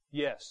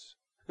 Yes.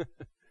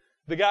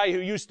 The guy who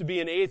used to be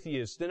an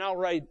atheist and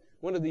outright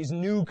one of these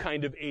new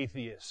kind of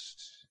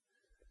atheists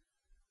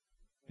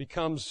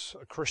becomes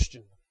a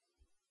Christian.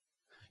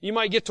 You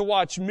might get to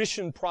watch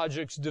mission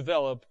projects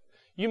develop.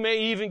 You may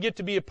even get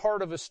to be a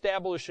part of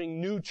establishing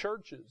new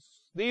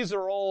churches. These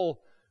are all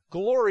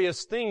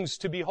glorious things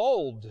to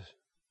behold.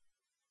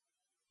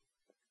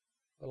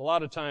 But a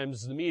lot of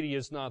times the media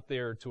is not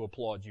there to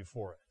applaud you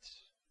for it.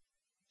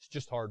 It's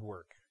just hard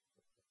work.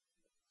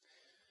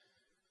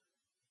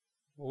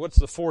 Well, what's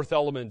the fourth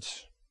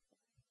element?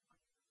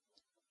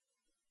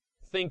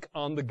 Think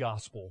on the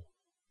gospel.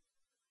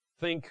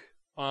 Think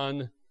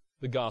on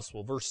the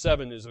gospel. Verse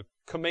 7 is a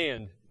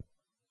command.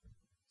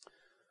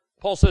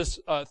 Paul says,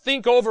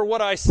 think over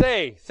what I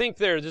say. Think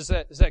there. Is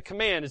that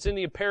command. It's in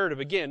the imperative.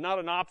 Again, not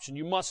an option.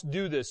 You must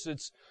do this.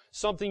 It's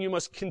something you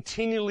must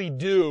continually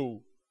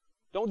do.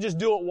 Don't just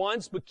do it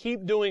once, but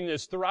keep doing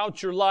this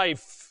throughout your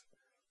life.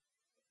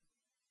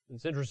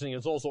 It's interesting,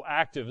 it's also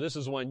active. This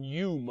is one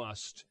you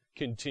must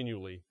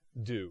continually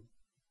do.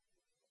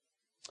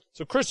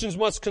 So Christians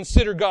must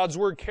consider God's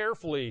Word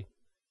carefully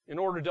in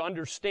order to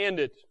understand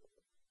it.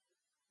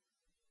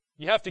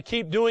 You have to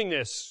keep doing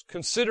this,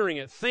 considering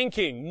it,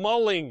 thinking,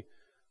 mulling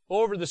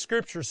over the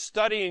Scriptures,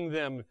 studying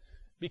them,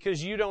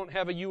 because you don't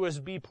have a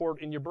USB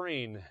port in your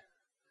brain.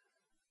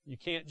 You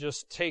can't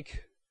just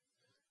take,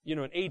 an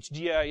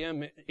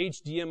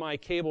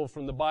HDMI cable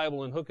from the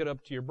Bible and hook it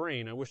up to your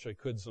brain. I wish I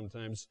could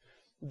sometimes.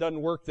 It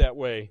doesn't work that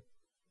way.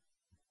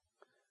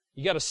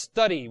 You got to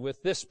study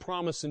with this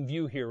promise in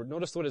view here.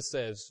 Notice what it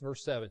says,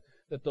 verse 7,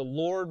 that the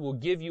Lord will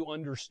give you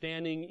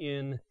understanding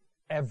in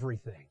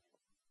everything.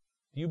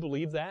 Do you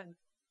believe that?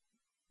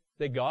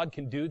 That God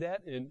can do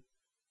that and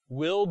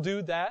will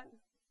do that?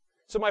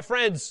 So my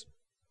friends,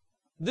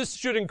 this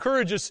should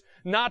encourage us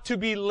not to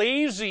be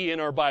lazy in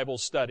our Bible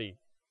study.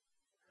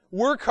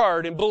 Work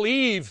hard and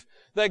believe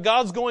that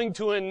God's going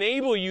to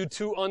enable you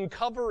to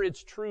uncover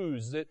its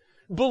truths. That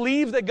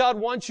believe that God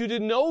wants you to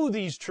know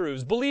these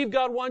truths. Believe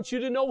God wants you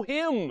to know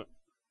Him.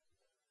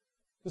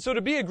 And so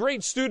to be a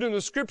great student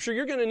of Scripture,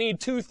 you're going to need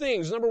two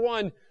things. Number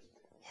one,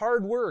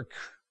 hard work.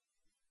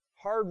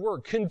 Hard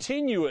work.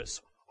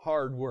 Continuous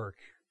hard work.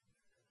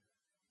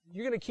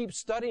 You're going to keep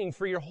studying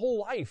for your whole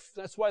life.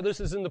 That's why this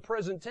is in the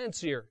present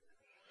tense here.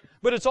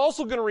 But it's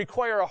also going to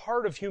require a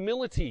heart of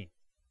humility.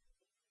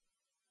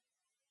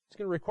 It's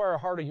going to require a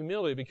heart of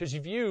humility because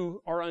if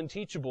you are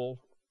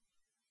unteachable,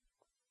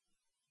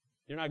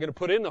 you're not going to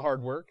put in the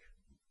hard work.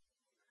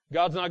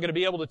 God's not going to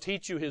be able to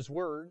teach you His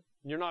Word.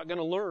 You're not going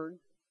to learn.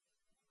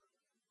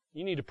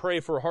 You need to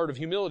pray for a heart of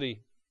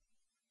humility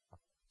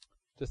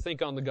to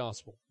think on the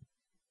gospel.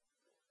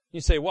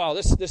 You say, wow,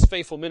 this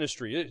faithful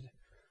ministry,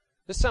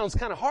 this sounds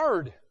kind of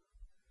hard.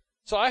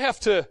 So I have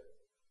to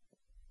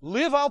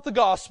live out the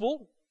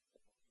gospel.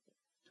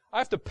 I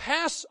have to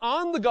pass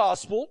on the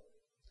gospel.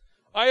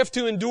 I have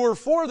to endure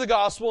for the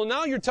gospel. And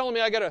now you're telling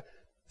me I got to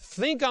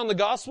think on the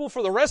gospel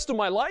for the rest of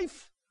my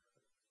life?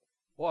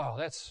 Wow,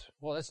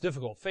 that's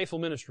difficult. Faithful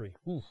ministry.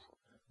 Ooh.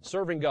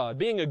 Serving God.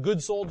 Being a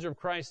good soldier of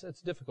Christ,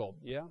 that's difficult.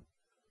 Yeah,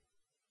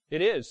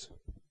 it is.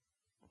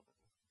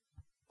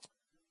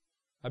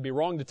 I'd be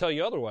wrong to tell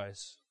you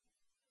otherwise.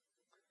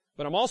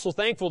 But I'm also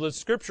thankful that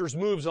Scriptures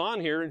moves on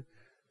here and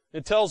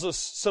it tells us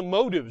some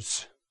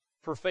motives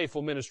for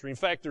faithful ministry. In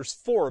fact, there's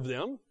 4 of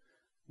them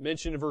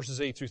mentioned in verses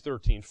 8 through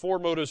 13. 4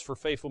 motives for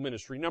faithful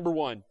ministry. Number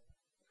 1,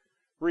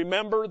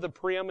 remember the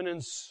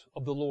preeminence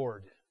of the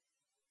Lord.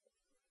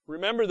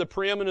 Remember the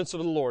preeminence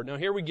of the Lord. Now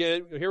here we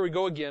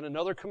go again,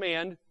 another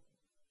command.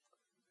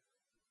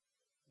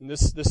 And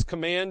this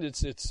command,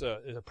 it's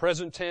a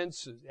present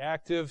tense,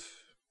 active,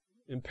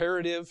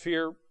 imperative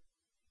here.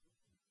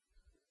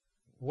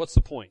 What's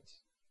the point?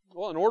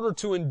 Well, in order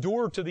to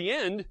endure to the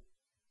end,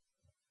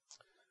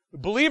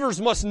 believers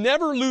must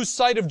never lose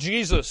sight of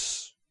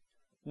Jesus.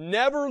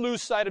 Never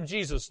lose sight of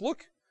Jesus.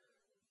 Look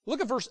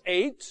at verse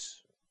 8.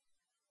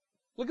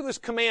 Look at this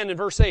command in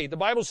verse 8. The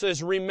Bible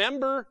says,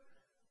 remember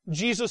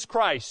Jesus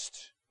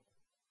Christ.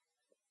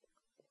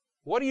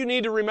 What do you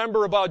need to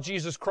remember about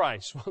Jesus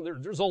Christ? Well,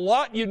 there's a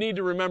lot you need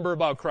to remember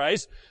about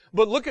Christ,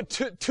 but look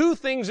at two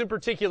things in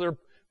particular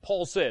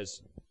Paul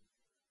says.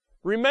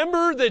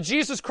 Remember that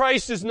Jesus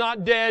Christ is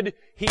not dead.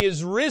 He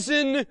is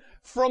risen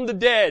from the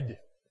dead.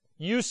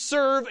 You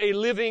serve a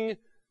living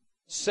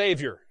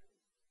Savior.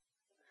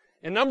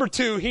 And number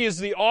 2, He is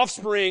the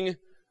offspring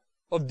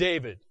of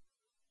David.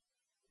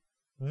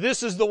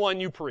 This is the one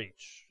you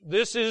preach.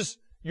 This is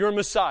your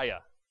Messiah,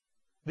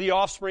 the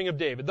offspring of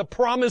David, the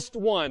promised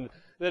one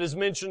that is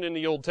mentioned in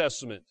the Old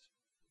Testament.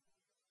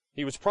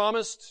 He was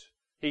promised,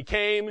 He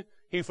came,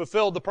 He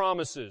fulfilled the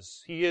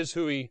promises. He is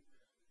who He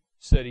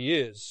said He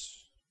is.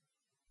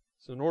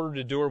 So in order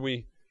to endure,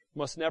 we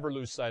must never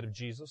lose sight of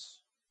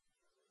Jesus.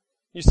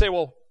 You say,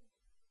 well,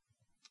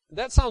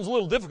 that sounds a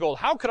little difficult.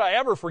 How could I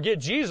ever forget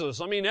Jesus?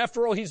 I mean,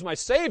 after all, He's my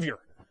Savior.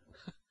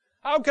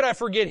 How could I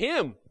forget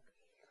Him?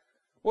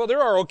 Well,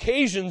 there are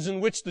occasions in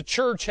which the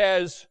church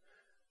has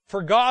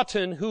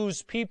forgotten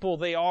whose people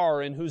they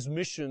are and whose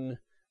mission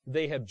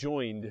they have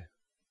joined.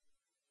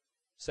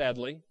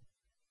 Sadly.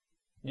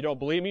 You don't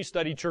believe me?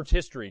 Study church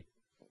history.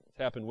 It's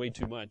happened way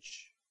too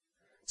much.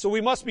 So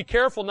we must be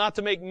careful not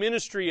to make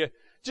ministry a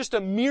just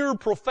a mere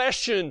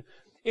profession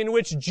in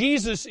which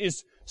Jesus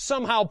is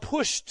somehow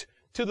pushed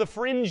to the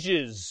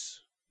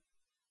fringes,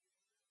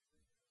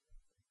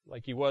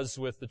 like he was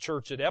with the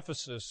church at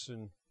Ephesus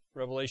in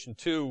Revelation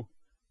 2.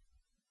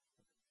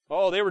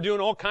 Oh, they were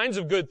doing all kinds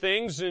of good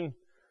things, and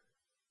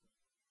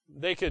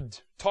they could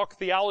talk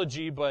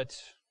theology,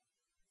 but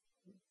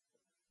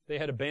they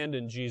had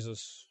abandoned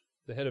Jesus,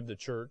 the head of the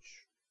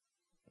church.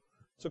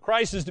 So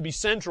Christ is to be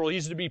central.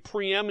 He's to be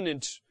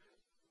preeminent.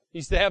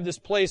 He's to have this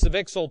place of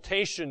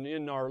exaltation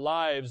in our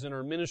lives, in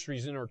our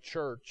ministries, in our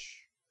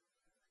church.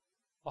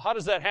 Well, how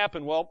does that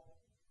happen? Well,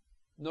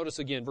 notice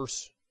again,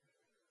 verse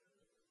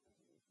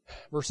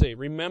 8.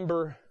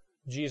 Remember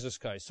Jesus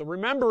Christ. So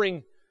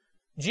remembering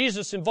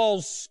Jesus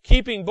involves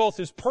keeping both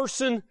His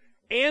person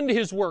and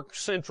His work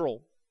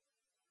central.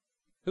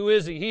 Who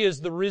is He? He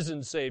is the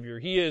risen Savior.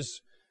 He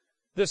is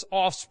this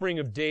offspring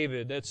of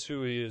David. That's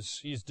who He is.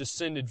 He's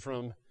descended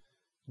from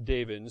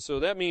David. And so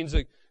that means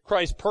that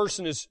Christ's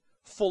person is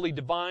fully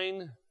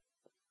divine,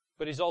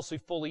 but He's also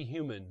fully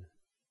human.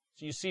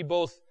 So you see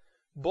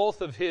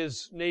both of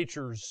His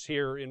natures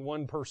here in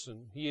one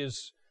person. He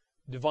is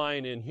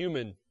divine and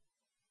human.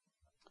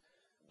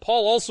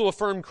 Paul also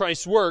affirmed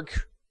Christ's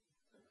work.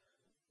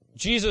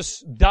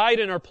 Jesus died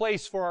in our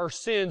place for our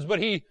sins, but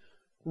He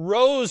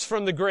rose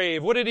from the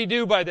grave. What did He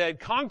do by that?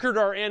 Conquered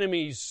our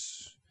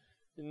enemies,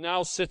 and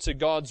now sits at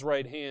God's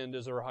right hand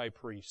as our high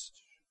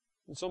priest.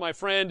 And so, my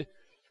friend,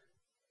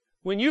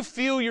 when you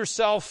feel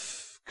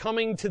yourself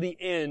coming to the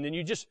end and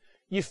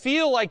you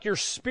feel like your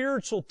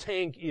spiritual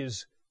tank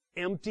is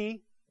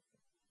empty,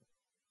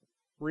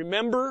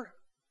 remember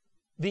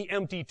the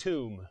empty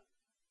tomb.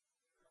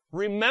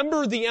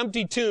 Remember the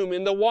empty tomb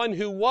and the one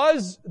who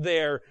was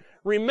there.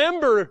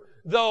 Remember,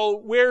 though,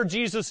 where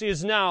Jesus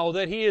is now,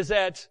 that He is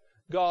at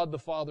God the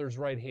Father's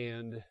right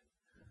hand.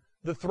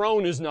 The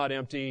throne is not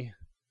empty.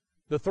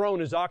 The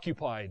throne is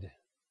occupied.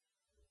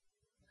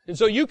 And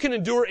so you can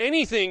endure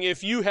anything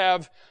if you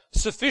have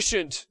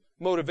sufficient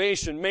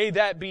motivation. May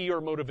that be your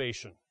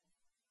motivation.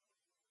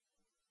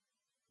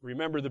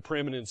 Remember the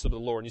preeminence of the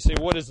Lord. And you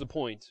say, what is the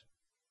point?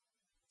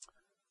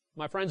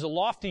 My friends, a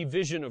lofty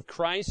vision of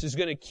Christ is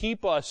going to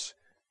keep us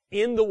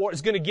in the war.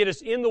 It's going to get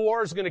us in the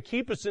war. It's going to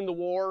keep us in the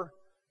war.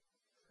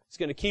 It's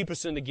going to keep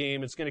us in the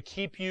game. It's going to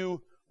keep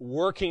you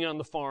working on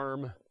the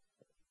farm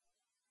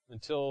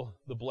until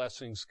the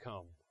blessings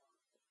come.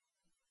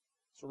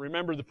 So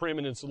remember the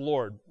preeminence of the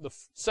Lord. The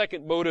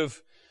second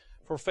motive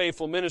for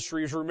faithful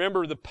ministry is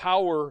remember the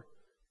power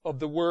of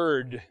the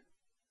Word.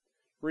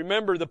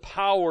 Remember the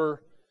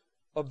power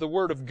of the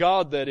Word of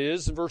God, that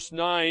is. In verse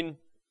 9,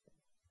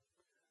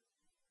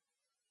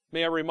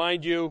 may I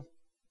remind you,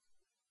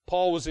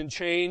 Paul was in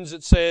chains,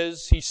 it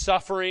says. He's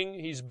suffering.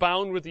 He's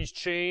bound with these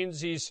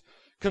chains. He's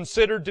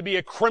considered to be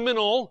a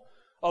criminal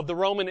of the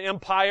Roman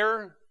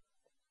Empire,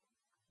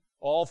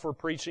 all for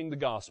preaching the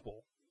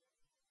gospel.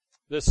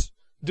 This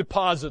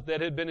deposit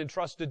that had been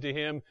entrusted to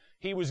him,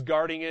 he was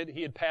guarding it.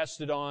 He had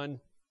passed it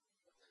on,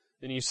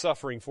 and he's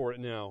suffering for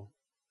it now.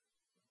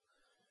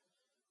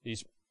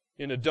 He's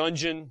in a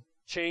dungeon,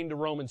 chained to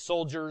Roman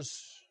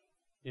soldiers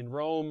in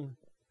Rome.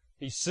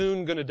 He's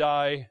soon going to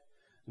die.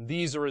 And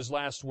these are his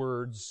last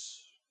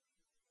words.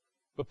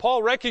 But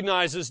Paul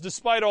recognizes,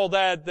 despite all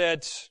that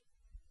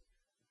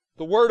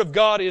the Word of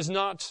God is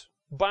not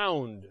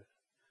bound.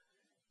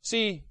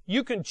 See,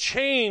 you can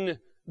chain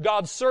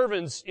God's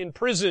servants in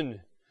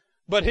prison,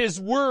 but His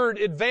Word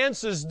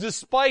advances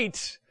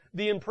despite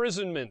the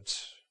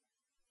imprisonment.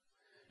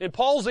 And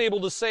Paul's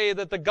able to say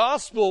that the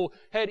gospel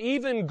had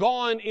even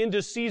gone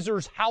into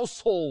Caesar's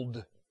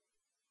household.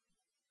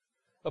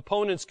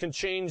 Opponents can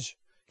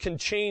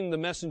chain the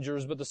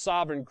messengers, but the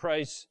sovereign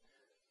Christ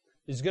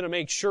is going to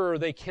make sure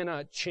they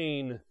cannot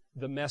chain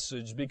the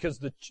message, because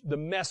the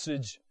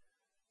message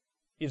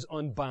is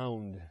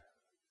unbound.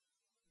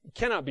 It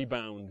cannot be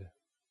bound.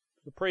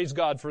 So praise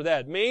God for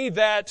that. May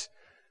that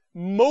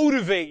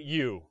motivate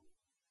you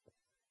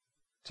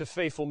to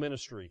faithful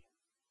ministry.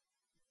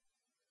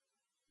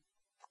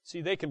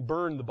 See, they can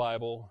burn the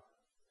Bible.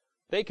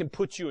 They can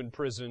put you in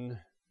prison.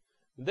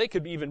 They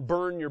could even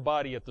burn your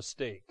body at the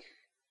stake.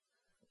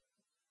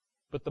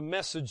 But the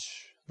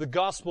message, the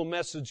gospel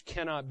message,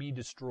 cannot be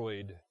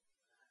destroyed.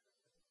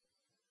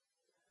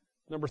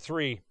 Number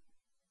 3,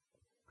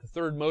 the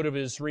third motive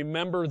is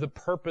remember the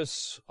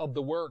purpose of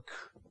the work.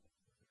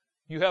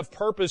 You have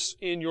purpose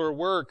in your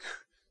work.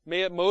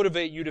 May it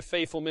motivate you to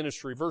faithful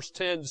ministry. Verse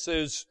 10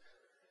 says,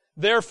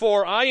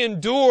 therefore I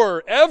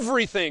endure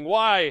everything.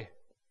 Why?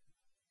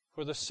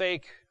 For the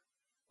sake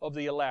of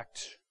the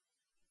elect,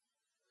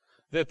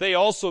 that they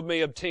also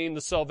may obtain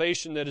the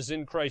salvation that is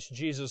in Christ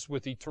Jesus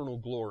with eternal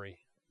glory.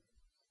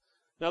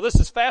 Now this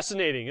is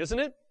fascinating, isn't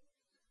it?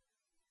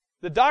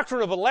 The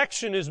doctrine of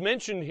election is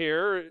mentioned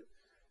here,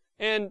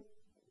 and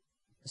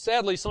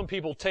sadly some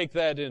people take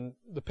that and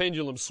the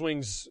pendulum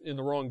swings in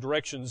the wrong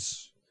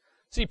directions.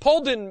 See,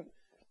 Paul didn't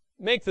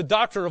make the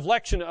doctrine of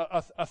election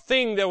a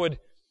thing that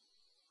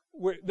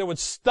would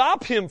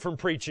stop him from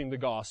preaching the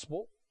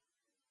gospel.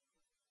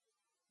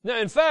 Now,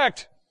 in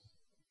fact,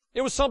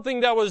 It was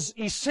something that was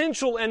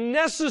essential and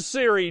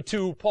necessary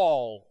to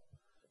Paul.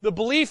 The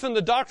belief in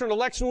the doctrine of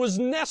election was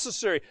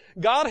necessary.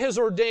 God has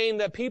ordained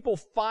that people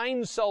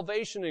find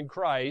salvation in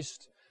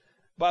Christ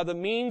by the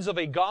means of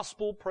a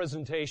gospel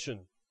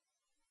presentation.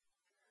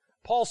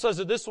 Paul says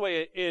it this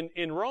way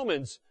in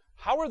Romans,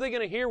 how are they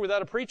going to hear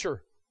without a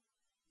preacher?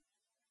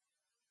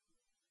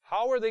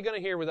 How are they going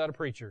to hear without a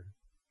preacher?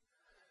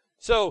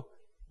 So,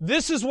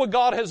 this is what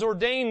God has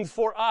ordained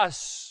for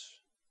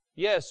us.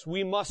 Yes,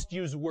 we must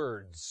use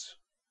words.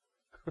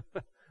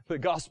 The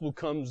gospel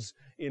comes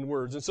in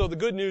words. And so the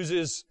good news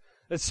is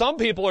that some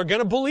people are going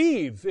to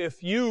believe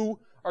if you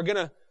are going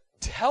to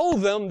tell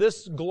them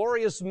this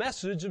glorious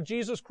message of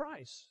Jesus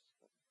Christ.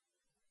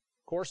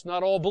 Of course,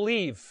 not all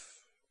believe.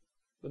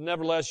 But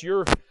nevertheless,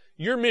 your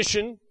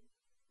mission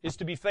is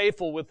to be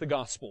faithful with the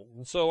gospel.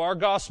 And so our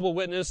gospel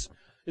witness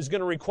is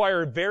going to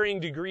require varying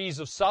degrees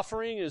of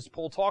suffering, as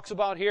Paul talks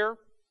about here.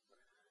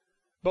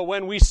 But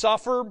when we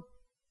suffer,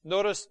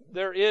 notice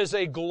there is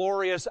a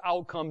glorious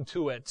outcome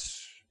to it.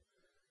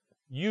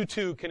 You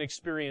too can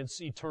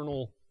experience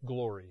eternal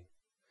glory.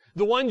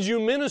 The ones you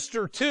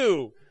minister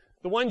to,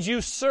 the ones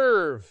you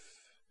serve,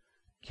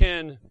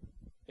 can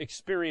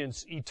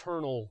experience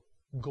eternal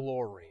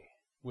glory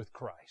with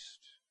Christ.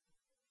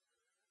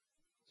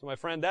 So my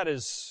friend, that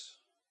is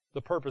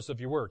the purpose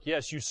of your work.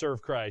 Yes, you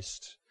serve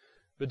Christ,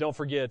 but don't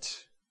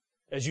forget,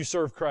 as you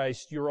serve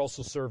Christ, you're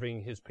also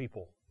serving His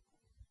people.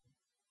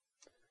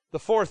 The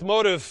fourth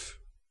motive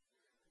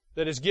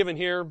that is given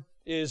here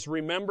is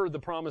remember the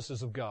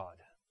promises of God.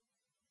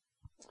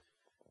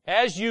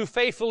 As you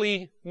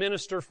faithfully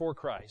minister for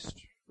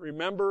Christ,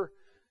 remember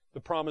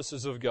the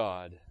promises of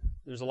God.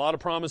 There's a lot of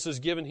promises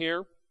given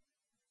here.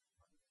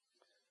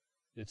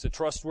 It's a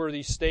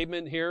trustworthy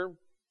statement here.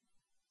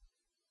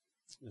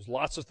 There's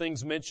lots of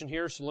things mentioned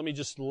here, so let me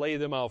just lay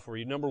them out for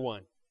you. Number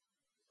one,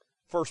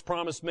 first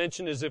promise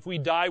mentioned is if we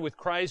die with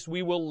Christ,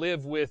 we will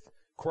live with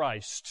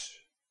Christ.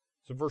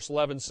 So verse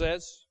 11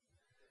 says,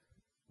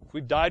 if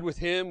we've died with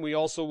Him, we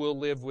also will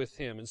live with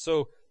Him. And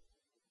so,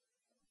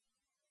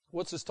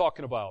 what's this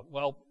talking about?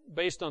 Well,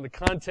 based on the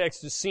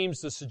context, it seems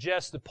to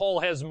suggest that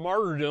Paul has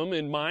martyrdom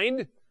in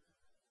mind.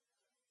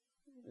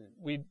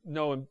 We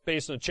know,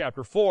 based on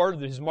chapter 4,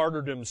 that his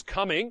martyrdom is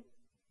coming.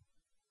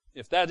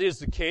 If that is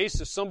the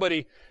case, if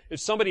somebody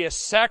has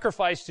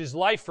sacrificed his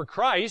life for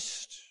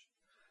Christ,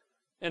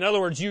 in other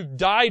words, you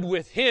died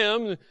with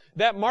Him,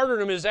 that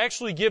martyrdom is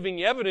actually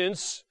giving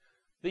evidence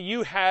that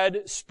you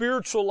had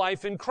spiritual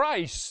life in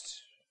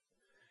Christ.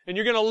 And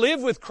you're going to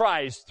live with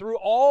Christ through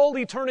all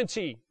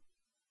eternity.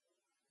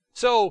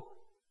 So,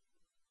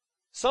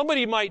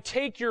 somebody might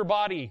take your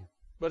body,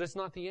 but it's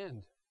not the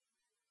end.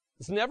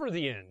 It's never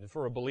the end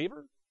for a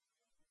believer.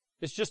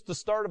 It's just the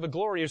start of a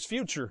glorious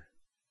future.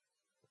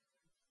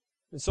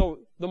 And so,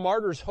 the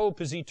martyr's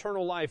hope is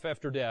eternal life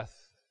after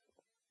death.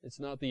 It's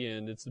not the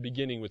end, it's the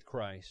beginning with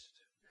Christ.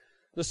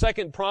 The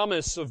second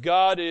promise of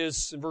God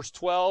is, in verse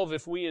 12,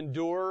 if we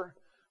endure,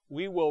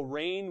 we will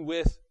reign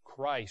with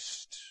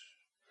Christ.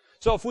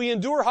 So if we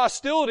endure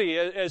hostility,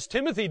 as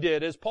Timothy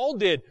did, as Paul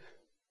did,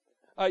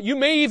 you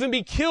may even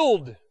be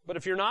killed. But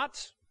if you're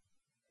not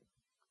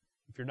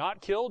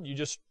killed, you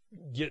just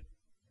get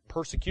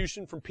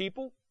persecution from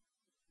people,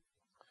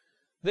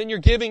 then you're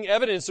giving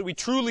evidence that we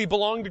truly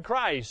belong to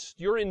Christ.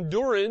 Your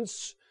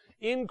endurance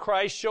in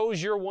Christ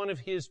shows you're one of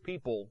His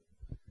people.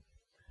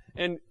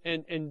 And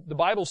the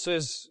Bible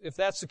says, if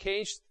that's the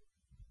case,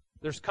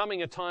 there's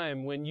coming a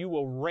time when you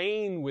will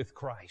reign with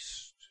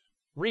Christ.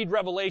 Read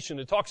Revelation.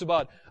 It talks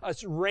about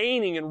us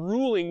reigning and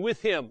ruling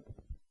with Him.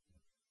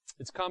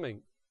 It's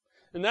coming.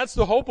 And that's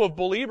the hope of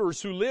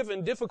believers who live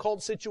in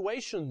difficult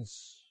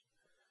situations.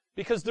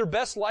 Because their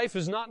best life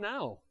is not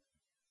now.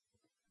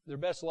 Their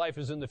best life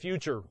is in the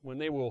future when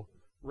they will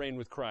reign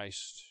with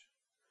Christ.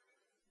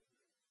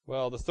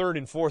 Well, the third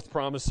and fourth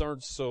promise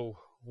aren't so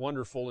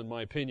wonderful in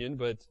my opinion,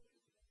 but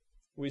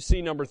we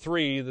see number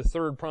 3, the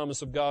third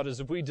promise of God is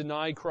if we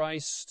deny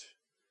Christ,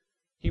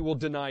 He will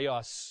deny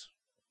us.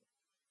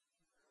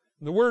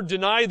 The word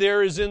deny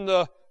there is in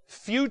the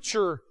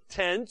future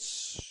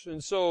tense,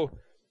 and so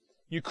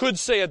you could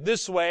say it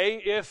this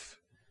way,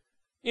 if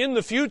in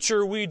the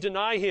future we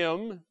deny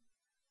Him,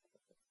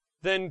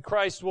 then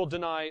Christ will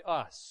deny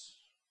us.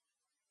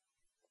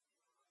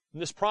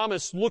 And this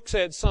promise looks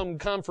at some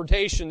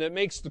confrontation that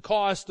makes the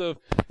cost of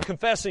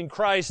confessing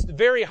Christ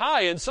very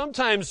high, and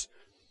sometimes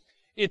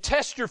it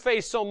tests your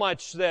faith so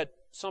much that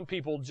some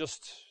people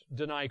just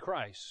deny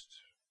Christ.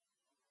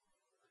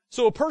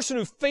 So a person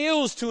who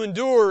fails to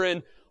endure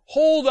and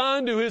hold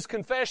on to his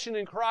confession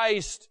in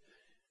Christ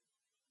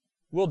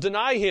will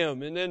deny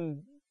Him. And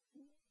then,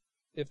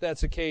 if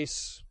that's the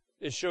case,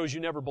 it shows you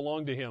never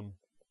belong to Him.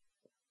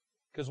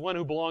 Because one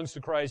who belongs to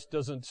Christ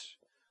doesn't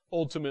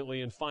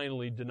ultimately and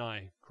finally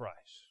deny Christ.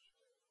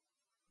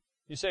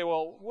 You say,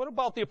 well, what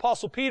about the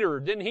Apostle Peter?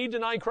 Didn't he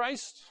deny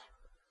Christ?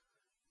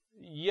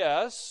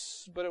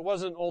 Yes, but it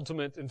wasn't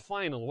ultimate and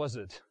final, was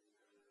it?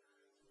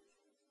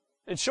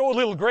 And show a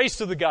little grace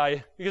to the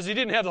guy, because he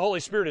didn't have the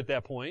Holy Spirit at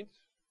that point,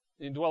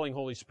 the indwelling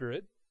Holy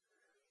Spirit.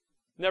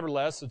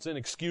 Nevertheless, it's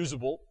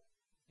inexcusable.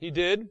 He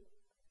did,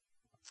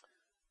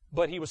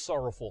 but he was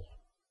sorrowful.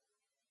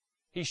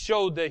 He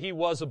showed that he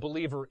was a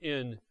believer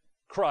in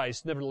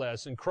Christ,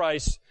 nevertheless, and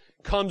Christ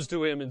comes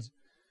to him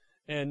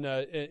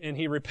and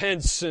he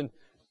repents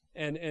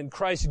and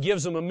Christ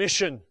gives him a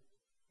mission.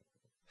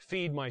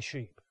 Feed my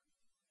sheep.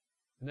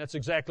 And that's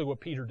exactly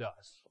what Peter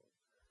does.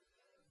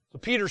 So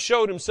Peter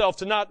showed himself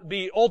to not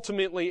be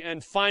ultimately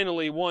and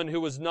finally one who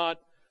was not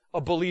a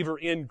believer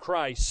in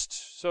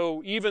Christ.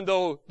 So even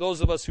though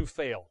those of us who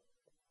fail,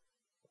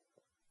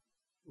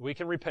 we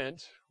can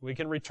repent, we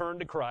can return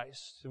to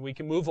Christ, and we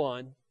can move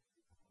on.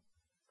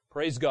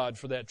 Praise God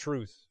for that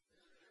truth.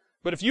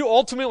 But if you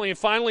ultimately and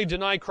finally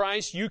deny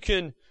Christ, you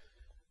can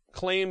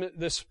claim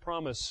this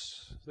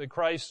promise that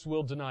Christ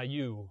will deny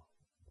you.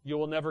 You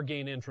will never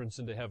gain entrance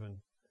into heaven.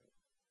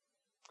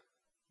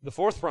 The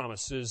fourth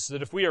promise is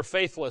that if we are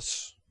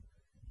faithless,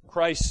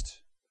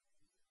 Christ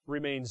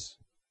remains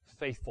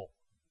faithful.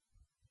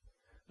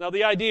 Now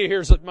the idea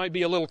here is that it might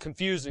be a little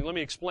confusing. Let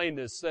me explain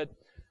this. That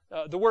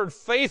the word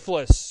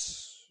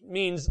faithless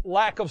means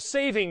lack of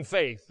saving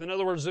faith. In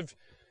other words,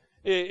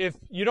 if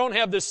you don't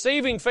have this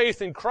saving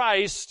faith in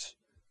Christ,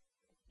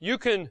 you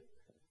can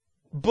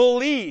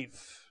believe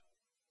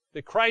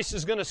that Christ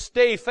is going to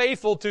stay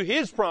faithful to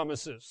His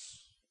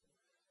promises.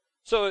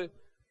 So,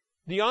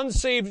 the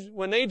unsaved,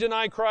 when they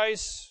deny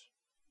Christ,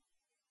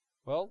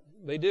 well,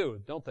 they do,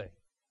 don't they?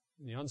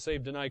 The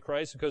unsaved deny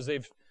Christ because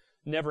they've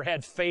never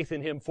had faith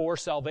in Him for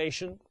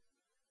salvation.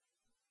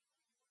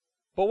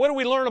 But what do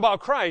we learn about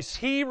Christ?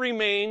 He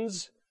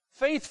remains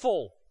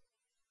faithful.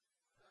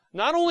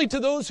 Not only to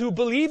those who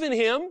believe in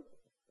Him,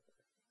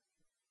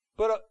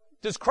 but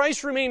does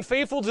Christ remain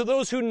faithful to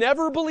those who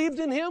never believed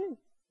in Him?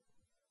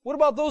 What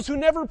about those who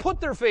never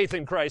put their faith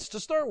in Christ to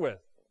start with?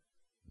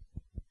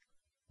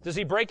 Does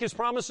He break His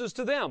promises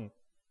to them?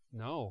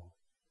 No.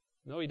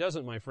 No, He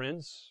doesn't, my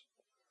friends.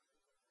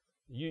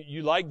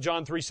 You like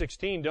John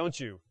 3:16, don't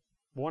you?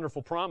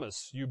 Wonderful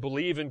promise. You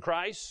believe in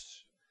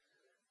Christ,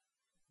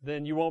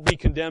 then you won't be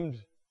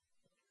condemned.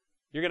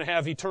 You're going to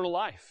have eternal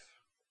life.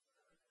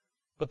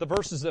 But the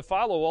verses that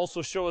follow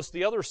also show us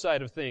the other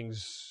side of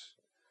things.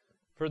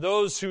 For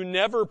those who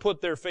never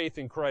put their faith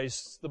in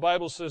Christ, the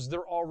Bible says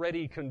they're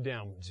already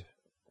condemned.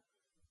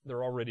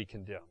 They're already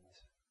condemned.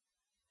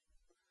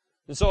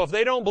 And so if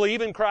they don't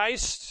believe in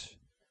Christ,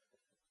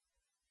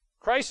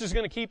 Christ is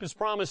going to keep His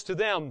promise to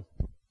them,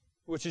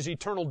 which is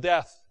eternal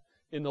death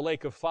in the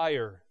lake of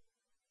fire.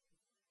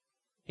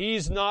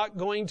 He's not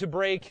going to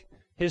break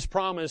His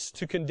promise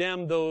to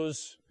condemn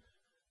those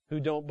who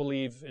don't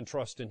believe and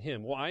trust in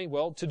Him. Why?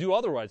 Well, to do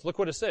otherwise. Look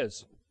what it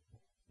says.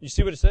 You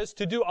see what it says?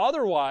 To do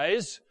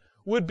otherwise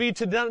would be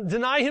to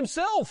deny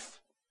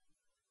Himself,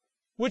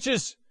 which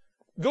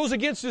goes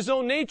against His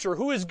own nature.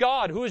 Who is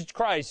God? Who is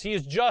Christ? He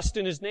is just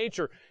in His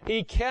nature.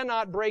 He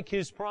cannot break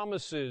His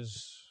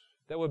promises.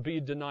 That would be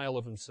denial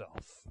of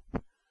Himself.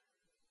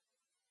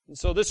 And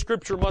so this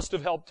scripture must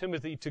have helped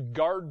Timothy to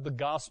guard the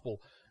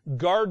gospel,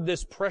 guard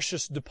this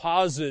precious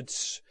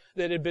deposits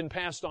that had been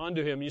passed on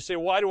to him. You say,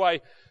 why do I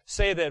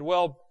say that?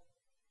 Well,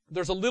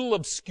 there's a little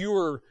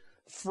obscure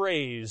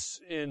phrase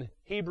in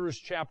Hebrews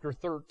chapter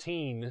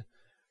 13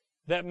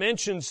 that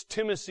mentions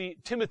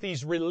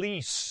Timothy's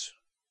release.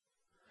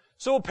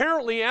 So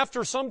apparently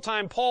after some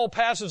time Paul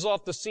passes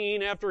off the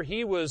scene after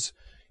he was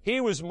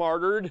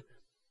martyred.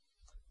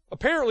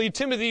 Apparently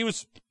Timothy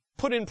was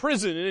put in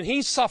prison and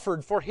he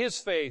suffered for his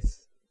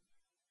faith.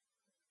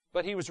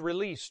 But he was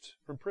released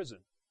from prison.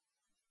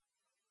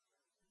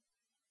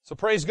 So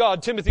praise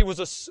God, Timothy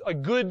was a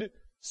good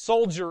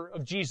soldier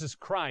of Jesus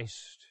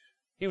Christ.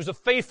 He was a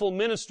faithful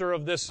minister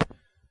of this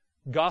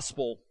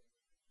gospel.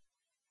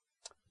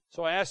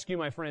 So I ask you,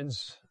 my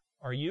friends,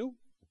 are you?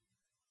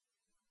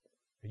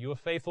 Are you a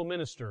faithful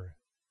minister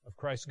of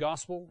Christ's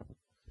gospel?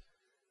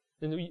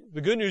 And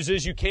the good news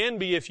is you can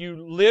be if you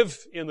live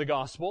in the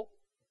gospel,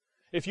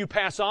 if you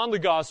pass on the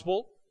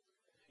gospel,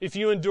 if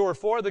you endure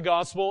for the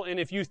gospel, and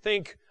if you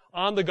think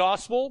on the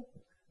gospel.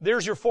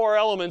 There's your four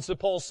elements that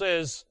Paul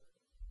says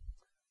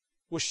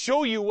will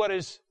show you what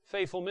is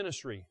faithful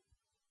ministry.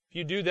 If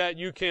you do that,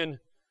 you can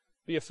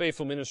be a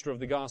faithful minister of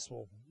the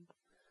gospel.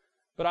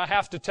 But I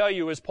have to tell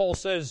you, as Paul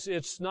says,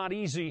 it's not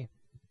easy.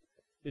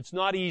 It's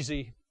not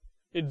easy.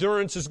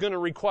 Endurance is going to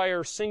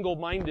require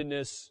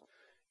single-mindedness.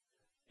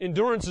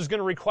 Endurance is going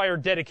to require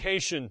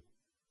dedication.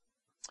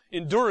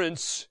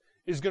 Endurance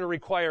is going to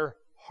require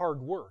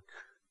hard work.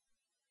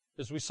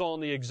 As we saw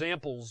in the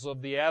examples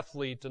of the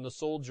athlete and the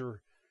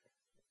soldier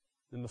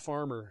and the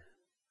farmer.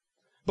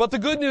 But the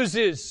good news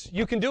is,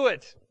 you can do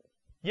it.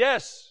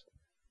 Yes,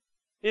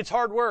 it's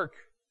hard work.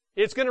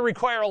 It's going to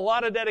require a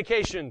lot of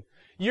dedication.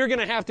 You're going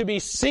to have to be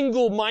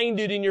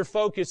single-minded in your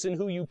focus in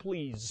who you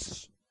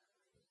please.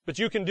 But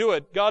you can do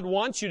it. God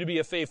wants you to be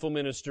a faithful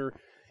minister,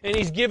 and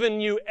He's given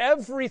you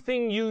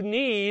everything you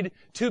need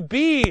to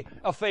be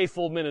a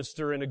faithful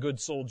minister and a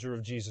good soldier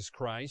of Jesus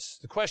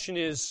Christ. The question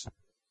is,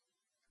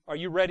 are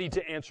you ready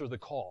to answer the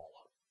call?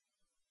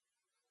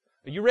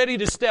 Are you ready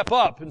to step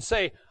up and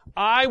say,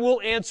 I will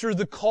answer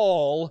the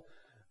call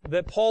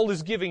that Paul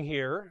is giving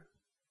here,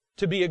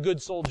 to be a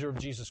good soldier of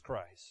Jesus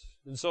Christ.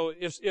 And so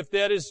if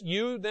that is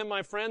you, then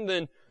my friend,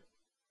 then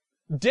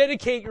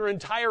dedicate your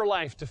entire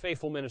life to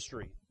faithful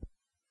ministry.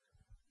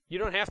 You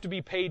don't have to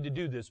be paid to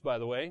do this, by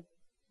the way.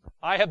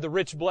 I have the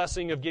rich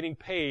blessing of getting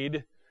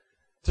paid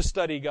to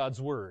study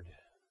God's Word.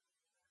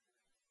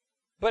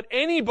 But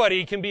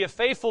anybody can be a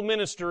faithful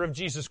minister of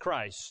Jesus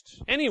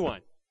Christ.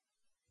 Anyone.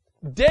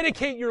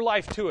 Dedicate your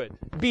life to it.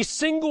 Be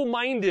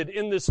single-minded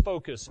in this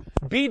focus.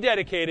 Be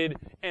dedicated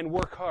and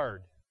work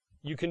hard.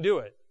 You can do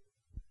it.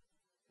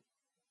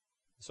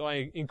 So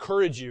I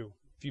encourage you,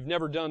 if you've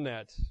never done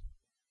that,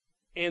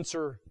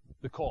 answer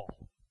the call.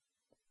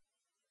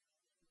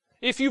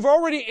 If you've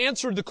already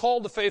answered the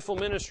call to faithful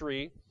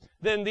ministry,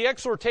 then the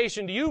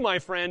exhortation to you, my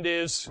friend,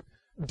 is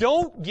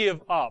don't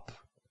give up.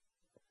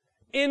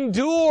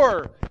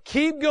 Endure.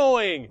 Keep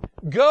going.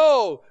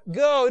 Go.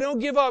 Don't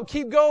give up.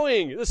 Keep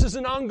going. This is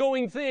an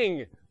ongoing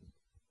thing.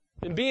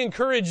 And be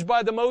encouraged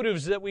by the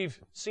motives that we've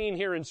seen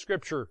here in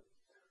Scripture.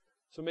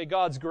 So may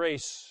God's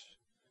grace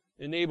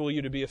enable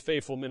you to be a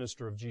faithful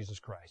minister of Jesus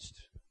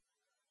Christ.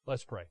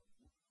 Let's pray.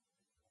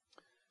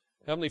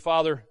 Heavenly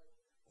Father,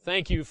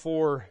 thank you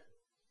for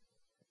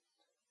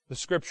the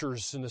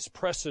Scriptures and this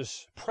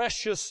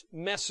precious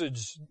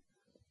message.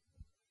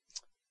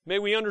 May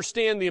we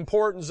understand the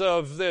importance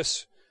of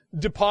this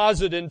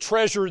deposit and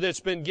treasure that's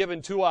been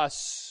given to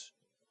us.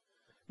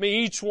 May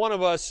each one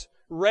of us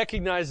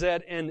recognize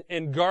that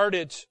and guard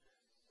it,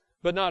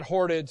 but not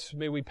hoard it.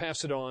 May we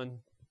pass it on.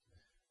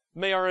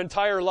 May our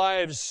entire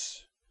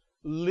lives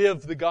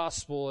live the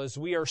gospel as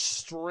we are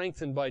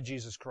strengthened by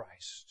Jesus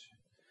Christ.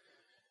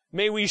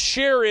 May we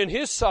share in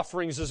His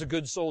sufferings as a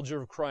good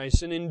soldier of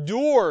Christ and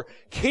endure,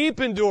 keep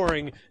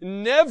enduring,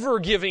 never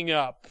giving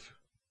up.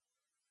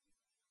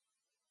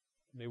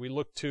 May we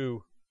look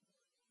to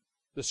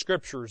the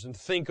Scriptures and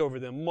think over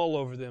them, mull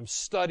over them,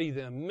 study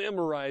them,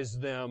 memorize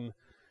them,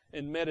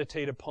 and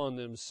meditate upon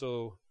them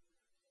so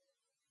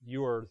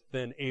you are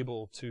then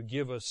able to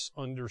give us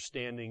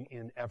understanding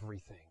in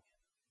everything.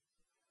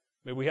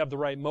 May we have the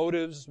right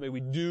motives. May we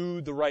do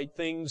the right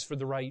things for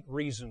the right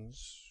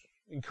reasons.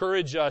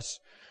 Encourage us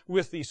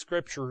with these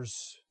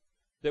Scriptures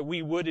that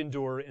we would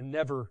endure and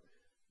never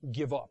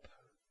give up.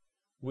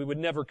 We would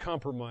never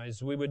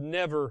compromise. We would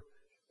never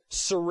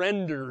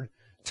surrender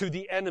to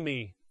the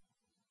enemy.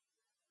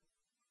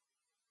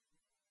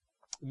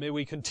 May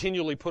we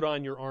continually put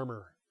on your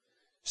armor.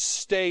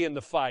 Stay in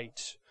the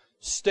fight.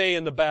 Stay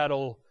in the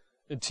battle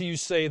until you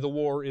say the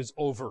war is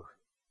over.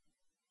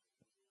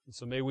 And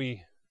so may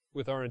we,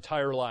 with our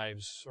entire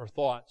lives, our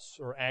thoughts,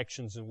 our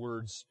actions and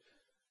words,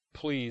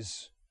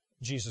 please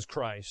Jesus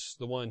Christ,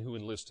 the one who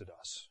enlisted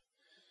us.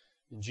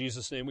 In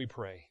Jesus' name we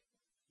pray.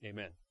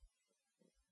 Amen.